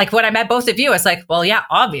 Like when I met both of you, it's like, well, yeah,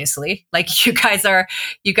 obviously, like you guys are,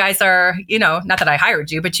 not that I hired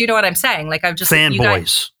you, but you know what I'm saying? Like I'm just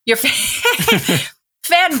fanboys. You're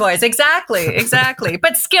fanboys, exactly.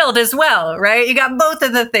 But skilled as well, right? You got both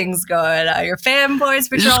of the things going. You're fanboys,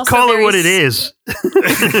 but you're just also call it very what it is.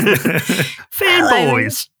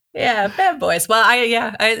 Fanboys. Yeah, fanboys. Well,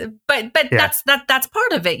 but that's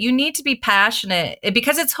part of it. You need to be passionate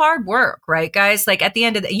because it's hard work, right, guys? Like at the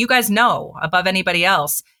end of you guys know above anybody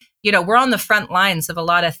else. We're on the front lines of a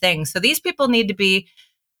lot of things. So these people need to be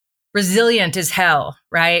resilient as hell,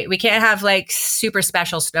 right? We can't have like super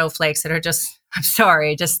special snowflakes that are just, I'm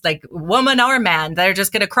sorry, just like woman or man, they're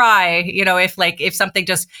just going to cry, if something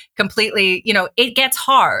just completely, it gets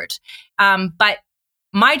hard. But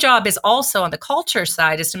my job is also on the culture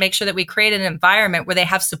side is to make sure that we create an environment where they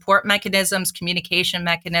have support mechanisms, communication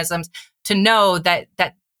mechanisms to know that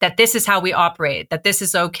this is how we operate, that this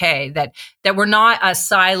is okay, that we're not a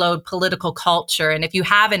siloed political culture. And if you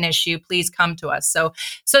have an issue, please come to us. So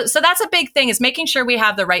that's a big thing is making sure we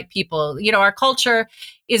have the right people. Our culture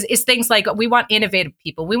is things like we want innovative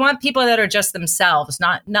people. We want people that are just themselves,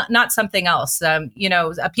 not something else.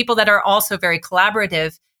 People that are also very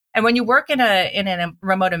collaborative. And when you work in a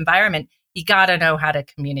remote environment, you got to know how to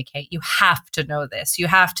communicate. You have to know this. You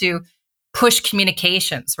have to push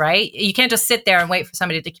communications, right? You can't just sit there and wait for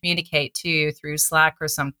somebody to communicate to you through Slack or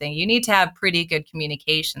something. You need to have pretty good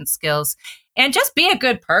communication skills and just be a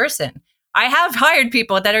good person. I have hired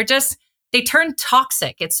people that are they turn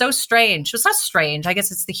toxic. It's so strange. It's not strange. I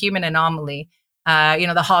guess it's the human anomaly.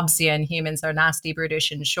 The Hobbesian humans are nasty,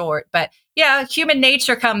 brutish, and short. But yeah, human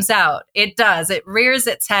nature comes out. It does. It rears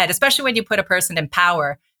its head, especially when you put a person in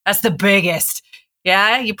power. That's the biggest.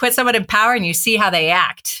 Yeah, you put someone in power and you see how they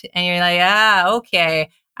act. And you're like, okay,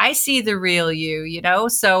 I see the real you,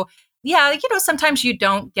 So, yeah, sometimes you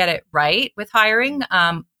don't get it right with hiring.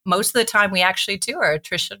 Most of the time we actually do. Our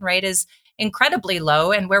attrition rate is incredibly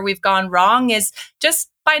low. And where we've gone wrong is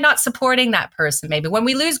just by not supporting that person. Maybe when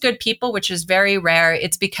we lose good people, which is very rare,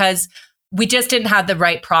 it's because we just didn't have the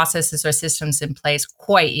right processes or systems in place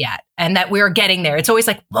quite yet. And that we're getting there. It's always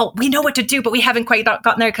like, well, we know what to do, but we haven't quite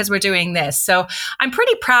gotten there because we're doing this. So I'm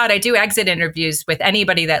pretty proud. I do exit interviews with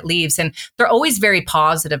anybody that leaves, and they're always very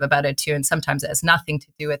positive about it too. And sometimes it has nothing to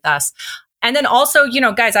do with us. And then also,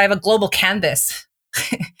 guys, I have a global canvas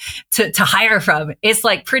to hire from. It's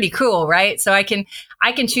like pretty cool, right? So I can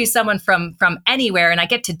choose someone from anywhere, and I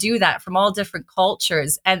get to do that from all different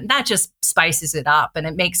cultures, and that just spices it up and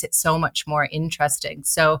it makes it so much more interesting.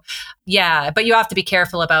 So yeah, but you have to be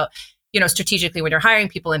careful about strategically when you're hiring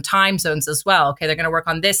people in time zones as well. Okay, they're going to work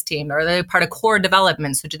on this team, or they're part of core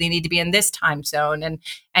development, so do they need to be in this time zone? And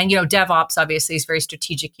DevOps obviously is very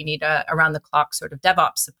strategic. You need a around the clock sort of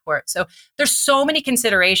DevOps support. So there's so many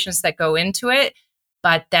considerations that go into it.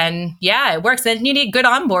 But then, yeah, it works. Then you need good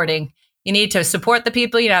onboarding. You need to support the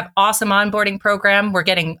people. You have awesome onboarding program. We're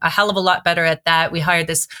getting a hell of a lot better at that. We hired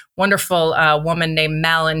this wonderful woman named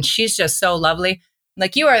Mel, and she's just so lovely.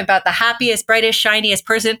 Like, you are about the happiest, brightest, shiniest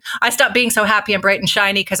person. I stopped being so happy and bright and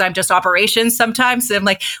shiny because I'm just operations sometimes. And I'm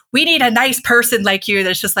like, we need a nice person like you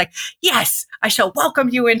that's just like, yes, I shall welcome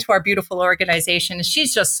you into our beautiful organization. And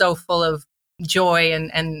she's just so full of joy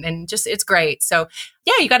and just, it's great. So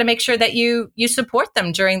yeah, you got to make sure that you support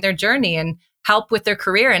them during their journey and help with their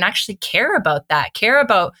career and actually care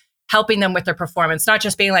about helping them with their performance, not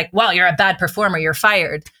just being like, well, you're a bad performer, you're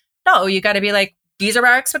fired. No, you got to be like, these are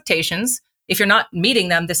our expectations. If you're not meeting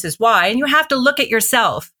them, this is why. And you have to look at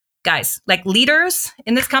yourself, guys, like leaders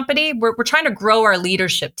in this company. We're trying to grow our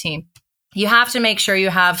leadership team. You have to make sure you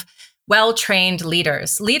have well-trained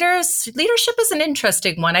leaders. Leadership is an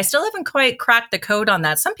interesting one. I still haven't quite cracked the code on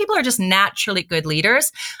that. Some people are just naturally good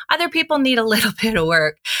leaders. Other people need a little bit of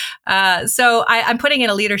work. So I'm putting in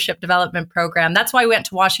a leadership development program. That's why I went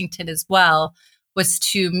to Washington as well, was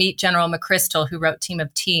to meet General McChrystal, who wrote Team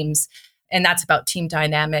of Teams. And that's about team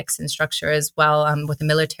dynamics and structure as well, what the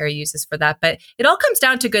military uses for that. But it all comes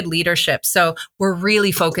down to good leadership. So we're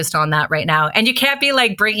really focused on that right now. And you can't be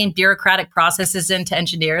like bringing bureaucratic processes into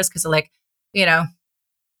engineers because they're like,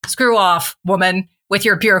 screw off, woman, with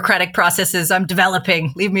your bureaucratic processes. I'm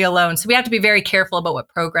developing. Leave me alone. So we have to be very careful about what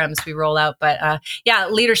programs we roll out. But yeah,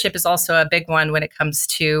 leadership is also a big one when it comes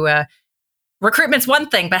to recruitment's one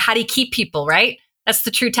thing, but how do you keep people, right? That's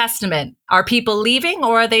the true testament. Are people leaving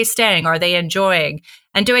or are they staying? Are they enjoying?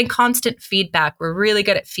 And doing constant feedback. We're really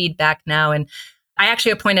good at feedback now. And I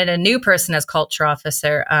actually appointed a new person as culture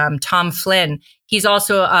officer, Tom Flynn. He's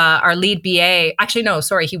also our lead BA. Actually, no,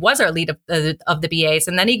 sorry. He was our lead of the BAs.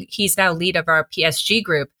 And then he's now lead of our PSG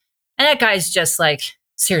group. And that guy's just like,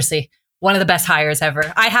 seriously, one of the best hires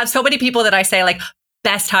ever. I have so many people that I say like,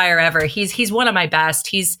 best hire ever. He's one of my best.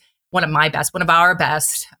 He's one of my best, one of our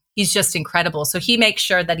best. He's just incredible. So he makes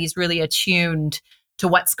sure that he's really attuned to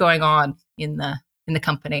what's going on in the in the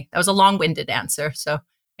company. That was a long-winded answer. So,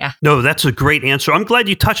 yeah. No, that's a great answer. I'm glad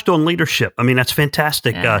you touched on leadership. I mean, that's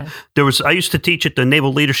fantastic. Yeah. I used to teach at the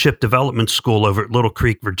Naval Leadership Development School over at Little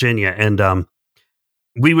Creek, Virginia, and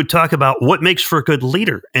we would talk about what makes for a good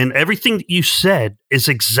leader. And everything that you said is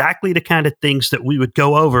exactly the kind of things that we would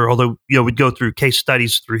go over, although, we'd go through case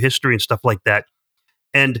studies through history and stuff like that.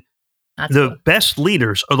 And That's the cool. best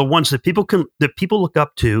leaders are the ones that people look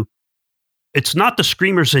up to. It's not the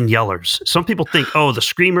screamers and yellers. Some people think, oh, the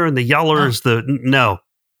screamer and the yeller is no,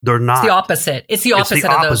 they're not. It's the opposite. It's the opposite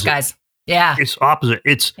of those guys. Yeah. It's opposite.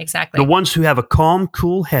 It's exactly the ones who have a calm,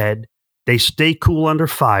 cool head. They stay cool under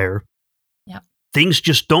fire. Yep. Things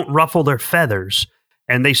just don't ruffle their feathers,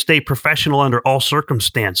 and they stay professional under all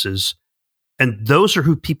circumstances. And those are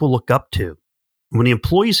who people look up to. When the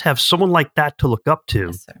employees have someone like that to look up to,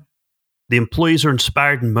 Yes, sir. the employees are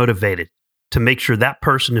inspired and motivated to make sure that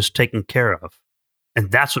person is taken care of.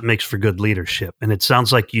 And that's what makes for good leadership. And it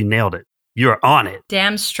sounds like you nailed it. You're on it.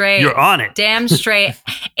 Damn straight. You're on it. Damn straight.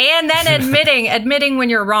 And then admitting when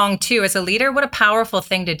you're wrong too. As a leader, what a powerful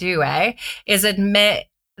thing to do, is admit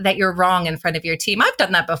that you're wrong in front of your team. I've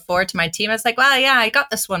done that before to my team. I was like, well, yeah, I got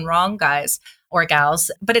this one wrong, guys or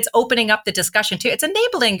gals. But it's opening up the discussion too. It's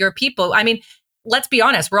enabling your people. I mean, let's be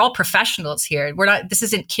honest, we're all professionals here. This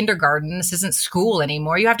isn't kindergarten. This isn't school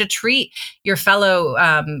anymore. You have to treat your fellow,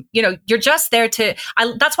 you're just there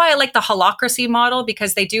that's why I like the holacracy model,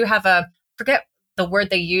 because they do have forget the word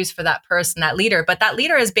they use for that person, that leader, but that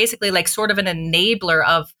leader is basically like sort of an enabler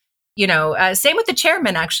of, same with the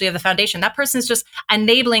chairman actually of the foundation. That person is just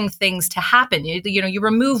enabling things to happen. You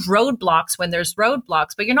remove roadblocks when there's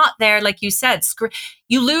roadblocks, but you're not there. Like you said,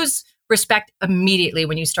 you lose respect immediately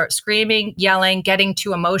when you start screaming, yelling, getting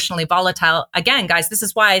too emotionally volatile. Again, guys, this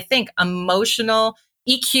is why I think emotional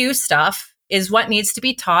EQ stuff is what needs to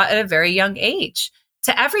be taught at a very young age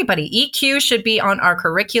to everybody. EQ should be on our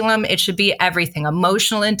curriculum. It should be everything.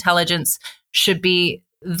 Emotional intelligence should be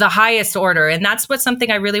the highest order. And that's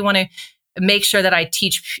something I really want to make sure that I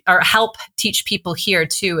teach or help teach people here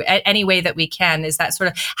too, any way that we can, is that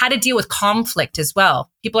sort of how to deal with conflict as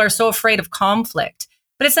well. People are so afraid of conflict.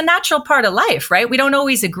 But it's a natural part of life, right? We don't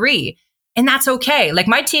always agree. And that's okay. Like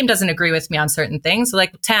my team doesn't agree with me on certain things.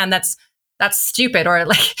 Like, Tam, that's stupid. Or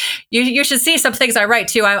like, you should see some things I write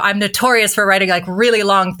too. I'm notorious for writing like really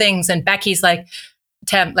long things. And Becky's like,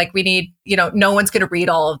 Tam, like we need, no one's going to read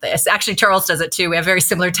all of this. Actually, Charles does it too. We have a very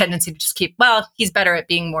similar tendency to just he's better at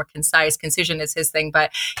being more concise. Concision is his thing.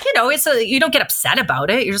 But, you don't get upset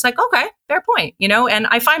about it. You're just like, okay, fair point, And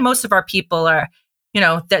I find most of our people are,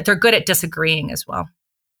 they're good at disagreeing as well.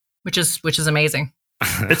 Which is amazing.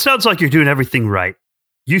 It sounds like you're doing everything right.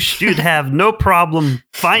 You should have no problem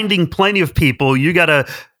finding plenty of people. You got to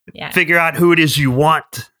figure out who it is you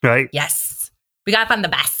want, right? Yes. We got to find the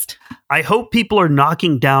best. I hope people are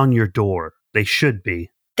knocking down your door. They should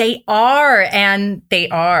be. They are.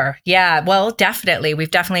 Yeah, well, definitely.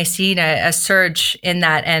 We've definitely seen a surge in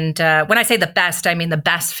that. And when I say the best, I mean the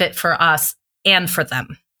best fit for us and for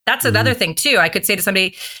them. That's another thing too. I could say to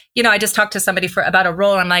somebody, I just talked to somebody about a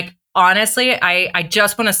role. And I'm like, honestly, I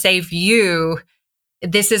just want to save you.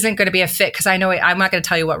 This isn't going to be a fit because I know I'm not going to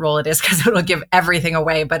tell you what role it is because it'll give everything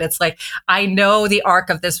away. But it's like, I know the arc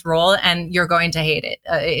of this role and you're going to hate it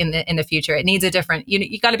in the future. It needs a different,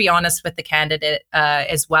 you got to be honest with the candidate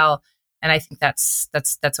as well. And I think that's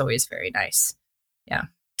always very nice. Yeah.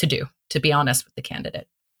 To be honest with the candidate.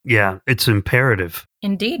 Yeah. It's imperative.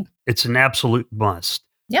 Indeed. It's an absolute must.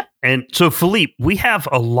 Yep. And so, Philippe, we have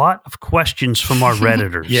a lot of questions from our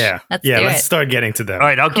Redditors. Let's start getting to them. All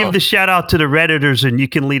right, I'll give the shout out to the Redditors and you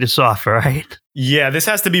can lead us off, all right? Yeah, this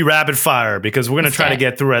has to be rapid fire because we're going to try to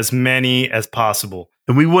get through as many as possible.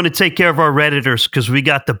 And we want to take care of our Redditors because we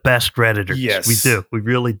got the best Redditors. Yes. We do. We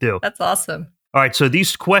really do. That's awesome. All right, so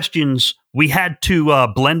these questions, we had to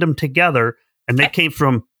blend them together, and they came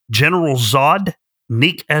from General Zod,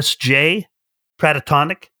 Neek S.J.,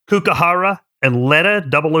 Pratatonic, Kukahara, and Letta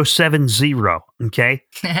 0070. Okay.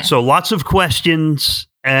 So lots of questions,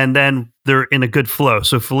 and then they're in a good flow.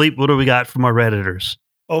 So, Philippe, what do we got from our Redditors?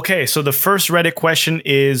 Okay. So the first Reddit question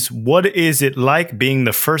is, what is it like being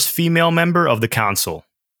the first female member of the council?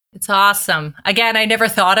 It's awesome. Again, I never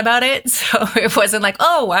thought about it. So it wasn't like,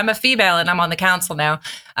 oh, I'm a female and I'm on the council now.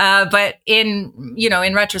 But in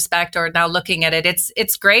retrospect or now looking at it,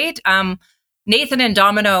 it's great. Nathan and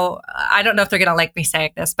Domino, I don't know if they're going to like me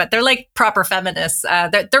saying this, but they're like proper feminists.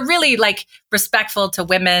 They're really like respectful to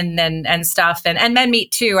women and stuff, and men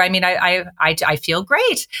meet too. I mean, I feel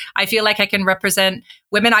great. I feel like I can represent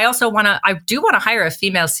women. I do want to hire a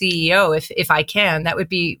female CEO if I can. That would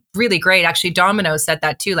be really great. Actually, Domino said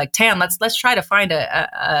that too. Like, Tam, let's try to find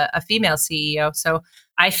a female CEO. So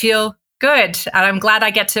I feel good, and I'm glad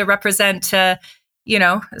I get to represent. A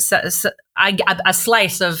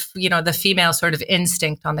slice of, the female sort of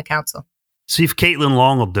instinct on the council. See if Caitlin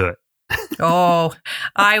Long will do it. Oh,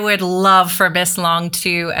 I would love for Miss Long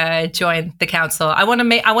to join the council. I want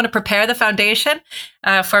to prepare the foundation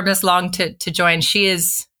for Miss Long to join.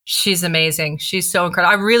 She's amazing. She's so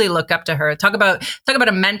incredible. I really look up to her. Talk about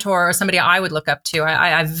a mentor or somebody I would look up to.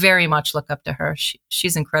 I very much look up to her.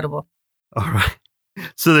 She's incredible. All right.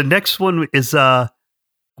 So the next one is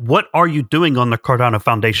what are you doing on the Cardano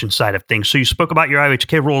Foundation side of things? So you spoke about your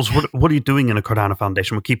IOHK roles. What are you doing in the Cardano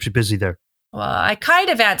Foundation? What keeps you busy there? Well, I kind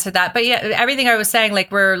of answered that, but yeah, everything I was saying,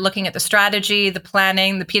 like we're looking at the strategy, the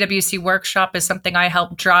planning, the PwC workshop is something I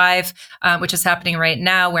help drive, which is happening right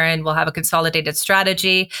now, wherein we'll have a consolidated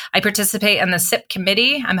strategy. I participate in the SIP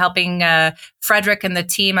committee. I'm helping Frederick and the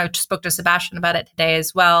team. I spoke to Sebastian about it today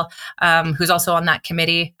as well, who's also on that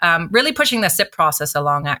committee, really pushing the SIP process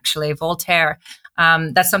along, actually, Voltaire.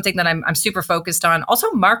 That's something that I'm super focused on.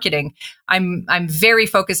 Also marketing. I'm very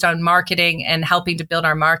focused on marketing and helping to build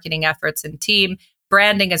our marketing efforts and team.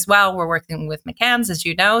 Branding as well. We're working with McCann's, as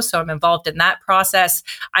you know, so I'm involved in that process.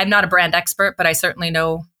 I'm not a brand expert, but I certainly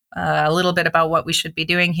know a little bit about what we should be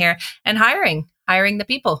doing here. And hiring the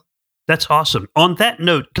people. That's awesome. On that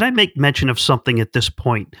note, can I make mention of something at this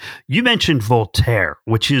point? You mentioned Voltaire,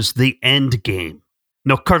 which is the end game.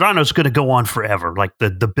 No, Cardano is going to go on forever. Like the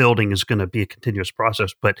building is going to be a continuous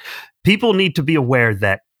process, but people need to be aware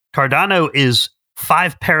that Cardano is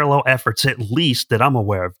 5 parallel efforts, at least that I'm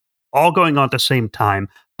aware of, all going on at the same time.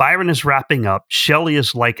 Byron is wrapping up. Shelley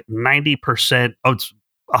is like 90%. Oh, it's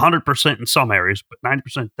 100% in some areas, but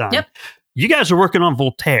 90% done. Yep. You guys are working on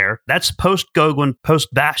Voltaire. That's post Goguen,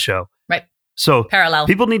 post Basho. Right. So parallel.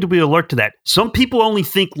 People need to be alert to that. Some people only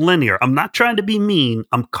think linear. I'm not trying to be mean.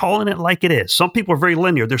 I'm calling it like it is. Some people are very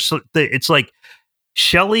linear. It's like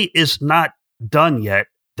Shelley is not done yet.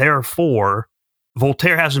 Therefore,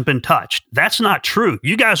 Voltaire hasn't been touched. That's not true.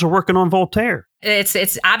 You guys are working on Voltaire.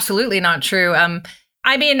 It's absolutely not true.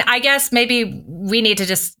 I mean, I guess maybe we need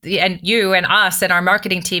to and you and us and our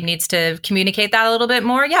marketing team needs to communicate that a little bit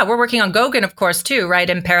more. Yeah, we're working on Goguen, of course, too, right,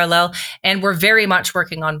 in parallel. And we're very much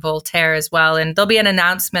working on Voltaire as well. And there'll be an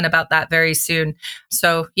announcement about that very soon.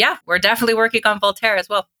 So, yeah, we're definitely working on Voltaire as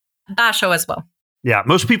well. Basho as well. Yeah,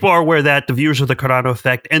 most people are aware that the viewers of the Cardano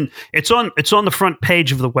Effect, and it's on the front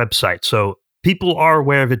page of the website. So people are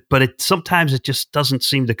aware of it, but sometimes it just doesn't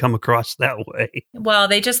seem to come across that way. Well,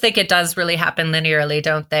 they just think it does really happen linearly,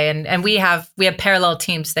 don't they? And we have parallel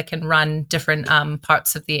teams that can run different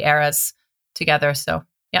parts of the eras together. So,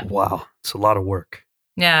 yeah. Wow. It's a lot of work.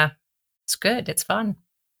 Yeah. It's good. It's fun.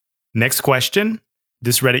 Next question.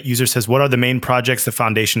 This Reddit user says, what are the main projects the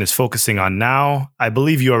foundation is focusing on now? I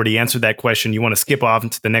believe you already answered that question. You want to skip off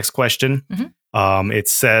into the next question? Mm-hmm. It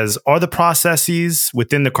says, are the processes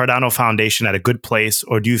within the Cardano Foundation at a good place,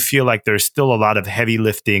 or do you feel like there's still a lot of heavy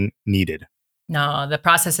lifting needed? No, the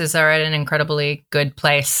processes are at an incredibly good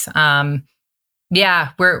place. Yeah,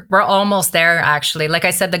 we're almost there, actually. Like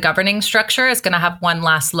I said, the governing structure is going to have one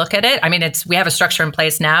last look at it. I mean, we have a structure in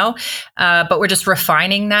place now, but we're just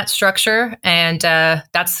refining that structure, and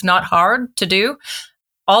that's not hard to do.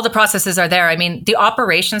 All the processes are there. I mean, the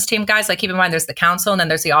operations team, guys, like keep in mind, there's the council and then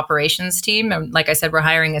there's the operations team. And like I said, we're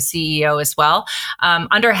hiring a CEO as well.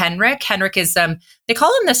 Under Henrik is, they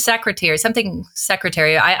call him the secretary, something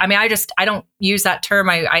secretary. I mean, I don't use that term.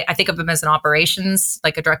 I think of him as an operations,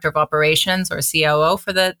 like a director of operations or a COO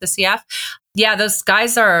for the CF. Yeah, those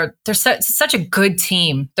guys they're such a good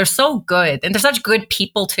team. They're so good. And they're such good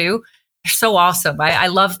people too. They're so awesome. I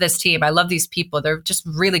love this team. I love these people. They're just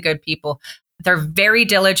really good people. They're very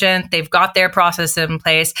diligent. They've got their process in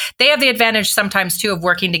place. They have the advantage sometimes, too, of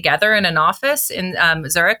working together in an office in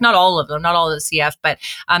Zurich. Not all of them, not all of the CF, but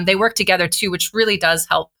they work together, too, which really does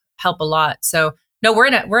help a lot. So, no, we're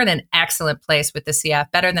in an excellent place with the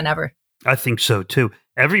CF, better than ever. I think so, too.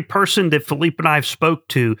 Every person that Philippe and I have spoke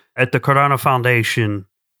to at the Cardano Foundation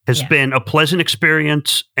has been a pleasant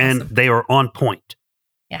experience, and they are on point.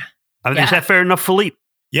 Yeah. I mean, is that fair enough, Philippe?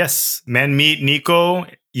 Yes. Manmeet, Nico,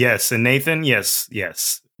 yes. And Nathan,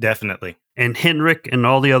 yes, definitely. And Henrik and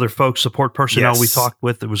all the other folks, support personnel we talked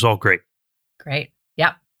with, it was all great. Great.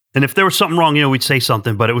 Yep. And if there was something wrong, we'd say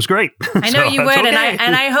something, but it was great. I know you would, okay.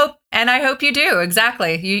 and I hope you do.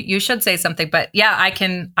 Exactly. You should say something. But yeah, I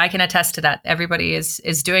can attest to that. Everybody is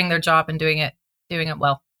doing their job and doing it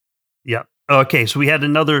well. Yeah. Okay. So we had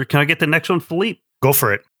another. Can I get the next one, Philippe? Go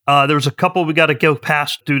for it. There was a couple we got to go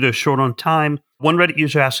past due to short on time. One Reddit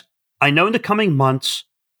user asked, I know in the coming months,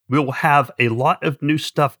 we will have a lot of new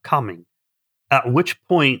stuff coming, at which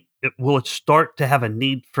point will it start to have a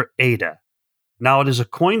need for ADA? Now, it is a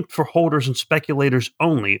coin for holders and speculators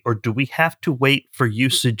only, or do we have to wait for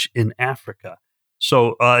usage in Africa?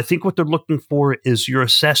 So I think what they're looking for is your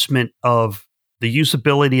assessment of the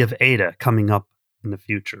usability of ADA coming up in the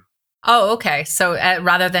future. Oh, okay. So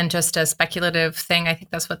rather than just a speculative thing, I think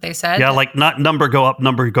that's what they said. Yeah, like not number go up,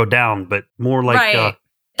 number go down, but more like... Right.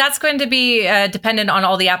 That's going to be dependent on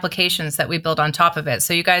all the applications that we build on top of it.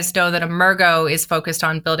 So you guys know that Emergo is focused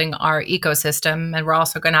on building our ecosystem, and we're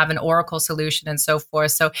also going to have an Oracle solution and so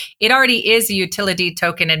forth. So it already is a utility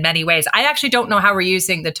token in many ways. I actually don't know how we're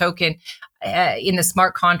using the token in the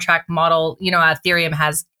smart contract model. Ethereum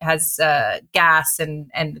has gas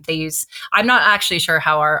and they use, I'm not actually sure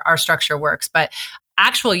how our structure works, but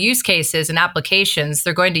actual use cases and applications,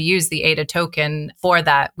 they're going to use the ADA token for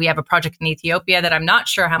that. We have a project in Ethiopia that I'm not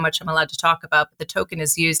sure how much I'm allowed to talk about, but the token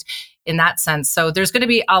is used in that sense. So there's going to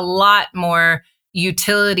be a lot more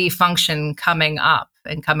utility function coming up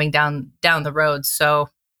and coming down the road. So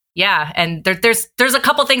yeah, and there's a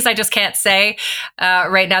couple things I just can't say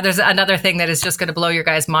right now. There's another thing that is just going to blow your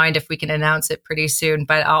guys' mind if we can announce it pretty soon.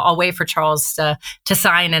 But I'll wait for Charles to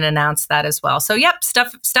sign and announce that as well. So yep,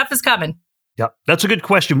 stuff is coming. Yeah, that's a good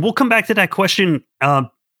question. We'll come back to that question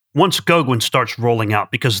once Goguen starts rolling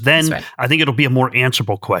out, because then right. I think it'll be a more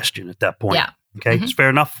answerable question at that point. Yeah. Okay, It's fair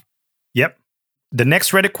enough? Yep. The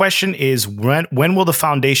next Reddit question is, when will the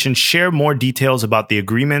foundation share more details about the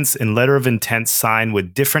agreements and letter of intent signed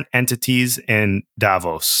with different entities in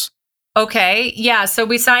Davos? Okay. Yeah. So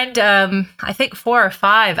we signed, I think 4 or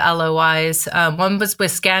 5 LOIs. One was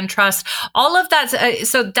with ScanTrust. All of that.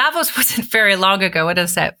 So Davos wasn't very long ago. What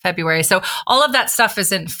is that? February. So all of that stuff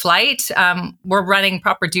is in flight. We're running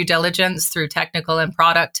proper due diligence through technical and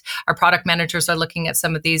product. Our product managers are looking at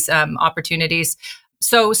some of these opportunities.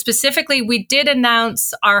 So specifically, we did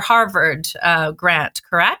announce our Harvard grant,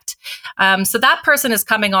 correct? So that person is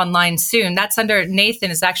coming online soon. That's under Nathan,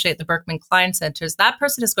 is actually at the Berkman Klein Centers. That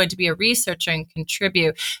person is going to be a researcher and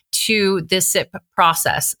contribute to this SIP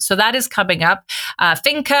process. So that is coming up.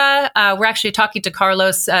 Finca, we're actually talking to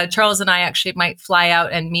Carlos. Charles and I actually might fly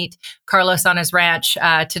out and meet Carlos on his ranch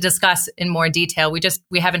to discuss in more detail.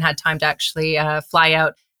 We haven't had time to actually fly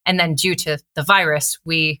out. And then due to the virus,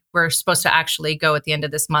 we were supposed to actually go at the end of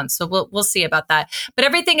this month. So we'll see about that. But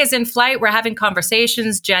everything is in flight. We're having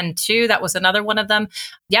conversations. Gen 2, that was another one of them.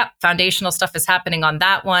 Yep, foundational stuff is happening on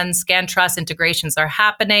that one. ScanTrust integrations are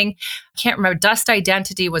happening. I can't remember. Dust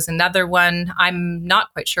Identity was another one. I'm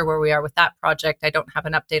not quite sure where we are with that project. I don't have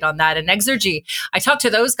an update on that. And Exergy, I talked to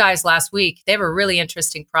those guys last week. They have a really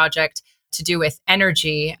interesting project to do with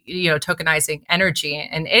energy, tokenizing energy.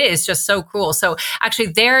 And it is just so cool. So actually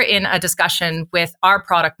they're in a discussion with our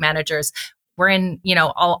product managers. We're in,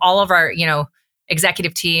 all of our,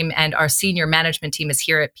 executive team and our senior management team is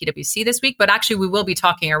here at PwC this week, but actually we will be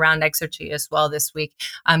talking around Exergy as well this week.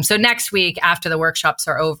 So next week after the workshops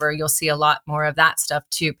are over, you'll see a lot more of that stuff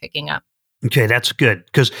too picking up. Okay, that's good,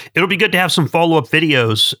 because it'll be good to have some follow-up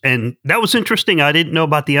videos. And that was interesting. I didn't know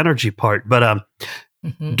about the energy part, but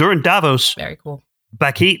during Davos, very cool.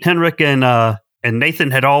 Bakit, Henrik, and Nathan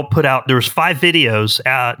had all put out. There was 5 videos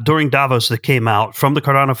during Davos that came out from the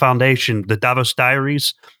Cardano Foundation, the Davos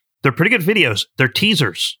Diaries. They're pretty good videos. They're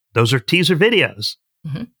teasers. Those are teaser videos.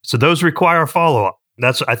 Mm-hmm. So those require a follow-up.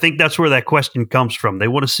 I think that's where that question comes from. They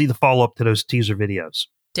want to see the follow-up to those teaser videos.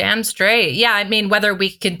 Damn straight. Yeah, I mean, whether we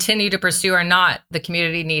continue to pursue or not, the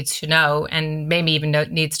community needs to know, and maybe even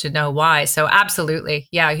needs to know why. So absolutely.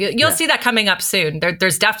 Yeah, you'll see that coming up soon.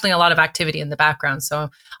 There's definitely a lot of activity in the background. So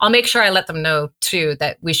I'll make sure I let them know, too,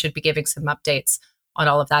 that we should be giving some updates on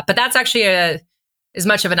all of that. But that's actually as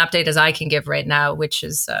much of an update as I can give right now, which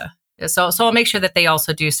is so I'll make sure that they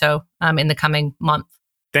also do so in the coming month.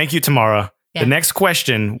 Thank you, Tamara. Yeah. The next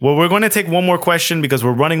question, well, we're going to take one more question because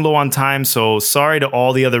we're running low on time. So sorry to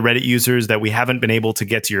all the other Reddit users that we haven't been able to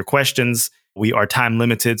get to your questions. We are time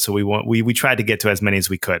limited, so we tried to get to as many as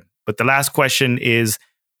we could. But the last question is,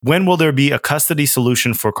 when will there be a custody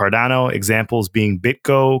solution for Cardano? Examples being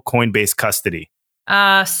BitGo, Coinbase custody.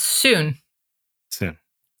 Soon.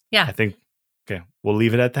 Yeah. I think, okay, we'll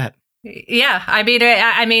leave it at that. Yeah. I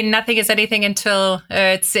mean, nothing is anything until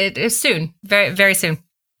it's soon, very, very soon.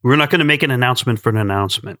 We're not going to make an announcement for an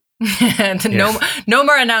announcement. No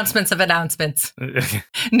more announcements of announcements.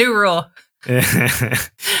 New rule.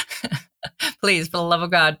 Please, for the love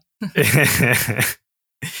of God.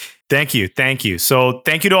 Thank you. So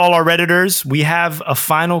thank you to all our Redditors. We have a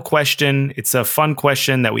final question. It's a fun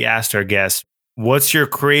question that we asked our guests. What's your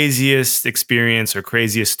craziest experience or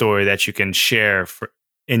craziest story that you can share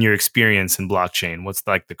in your experience in blockchain? What's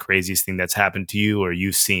like the craziest thing that's happened to you or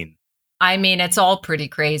you've seen? I mean, it's all pretty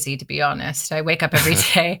crazy, to be honest. I wake up every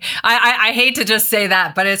day. I hate to just say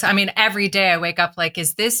that, but every day I wake up like,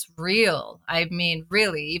 is this real? I mean,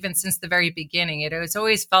 really, even since the very beginning, it's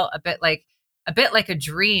always felt a bit like a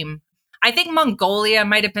dream. I think Mongolia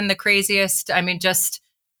might have been the craziest. I mean, just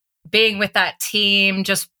being with that team,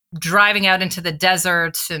 just driving out into the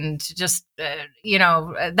desert and just,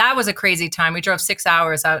 that was a crazy time. We drove 6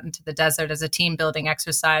 hours out into the desert as a team building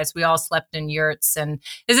exercise. We all slept in yurts, and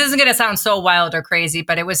this isn't going to sound so wild or crazy,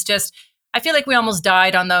 but it was just, I feel like we almost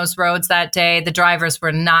died on those roads that day. The drivers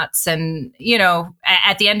were nuts. And,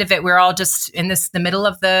 at the end of it, we were all just in the middle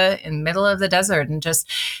of the desert and just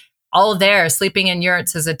all there sleeping in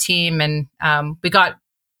yurts as a team. And we got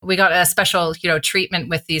a special, treatment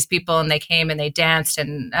with these people, and they came and they danced,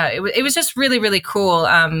 and it was just really, really cool.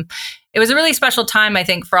 It was a really special time, I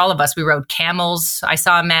think, for all of us. We rode camels. I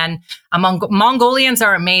saw a man. Mongolians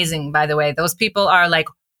are amazing, by the way. Those people are like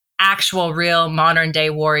actual, real, modern day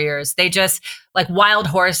warriors. They just like wild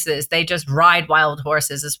horses. They just ride wild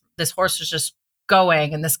horses. This horse was just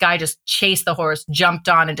going, and this guy just chased the horse, jumped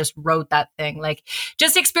on, and just rode that thing. Like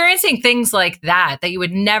just experiencing things like that you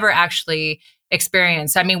would never actually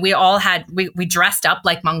experience. I mean, we all we dressed up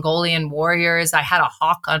like Mongolian warriors. I had a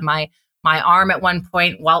hawk on my arm at one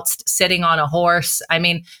point whilst sitting on a horse. I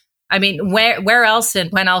mean, where else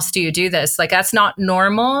and when else do you do this? Like that's not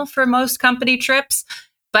normal for most company trips.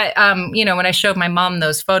 But when I showed my mom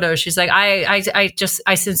those photos, she's like, I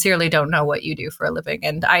sincerely don't know what you do for a living,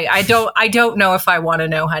 and I don't know if I want to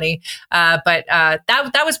know, honey. But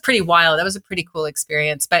that was pretty wild. That was a pretty cool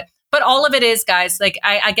experience. But all of it is, guys, like,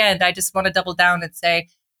 I just want to double down and say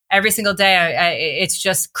every single day, it's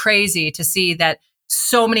just crazy to see that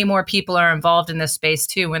so many more people are involved in this space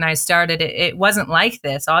too. When I started, it wasn't like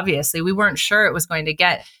this. Obviously, we weren't sure it was going to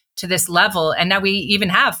get to this level. And now we even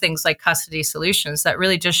have things like custody solutions that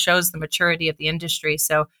really just shows the maturity of the industry.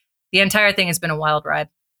 So the entire thing has been a wild ride.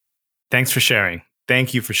 Thanks for sharing.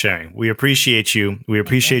 Thank you for sharing. We appreciate you. We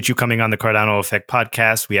appreciate you coming on the Cardano Effect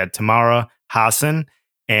podcast. We had Tamara, Haasen,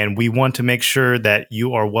 and we want to make sure that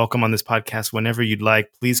you are welcome on this podcast whenever you'd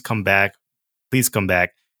like. Please come back. Please come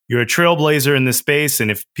back. You're a trailblazer in this space.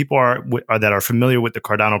 And if people that are familiar with the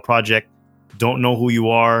Cardano project don't know who you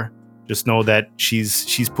are, just know that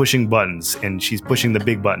she's pushing buttons, and she's pushing the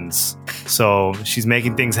big buttons. So she's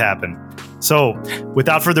making things happen. So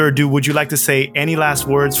without further ado, would you like to say any last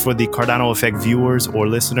words for the Cardano Effect viewers or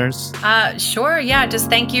listeners? Sure. Yeah. Just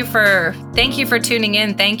thank you for tuning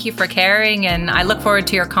in. Thank you for caring. And I look forward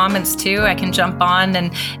to your comments too. I can jump on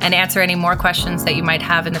and answer any more questions that you might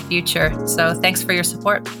have in the future. So thanks for your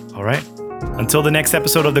support. All right. Until the next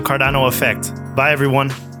episode of the Cardano Effect. Bye, everyone.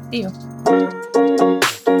 See you.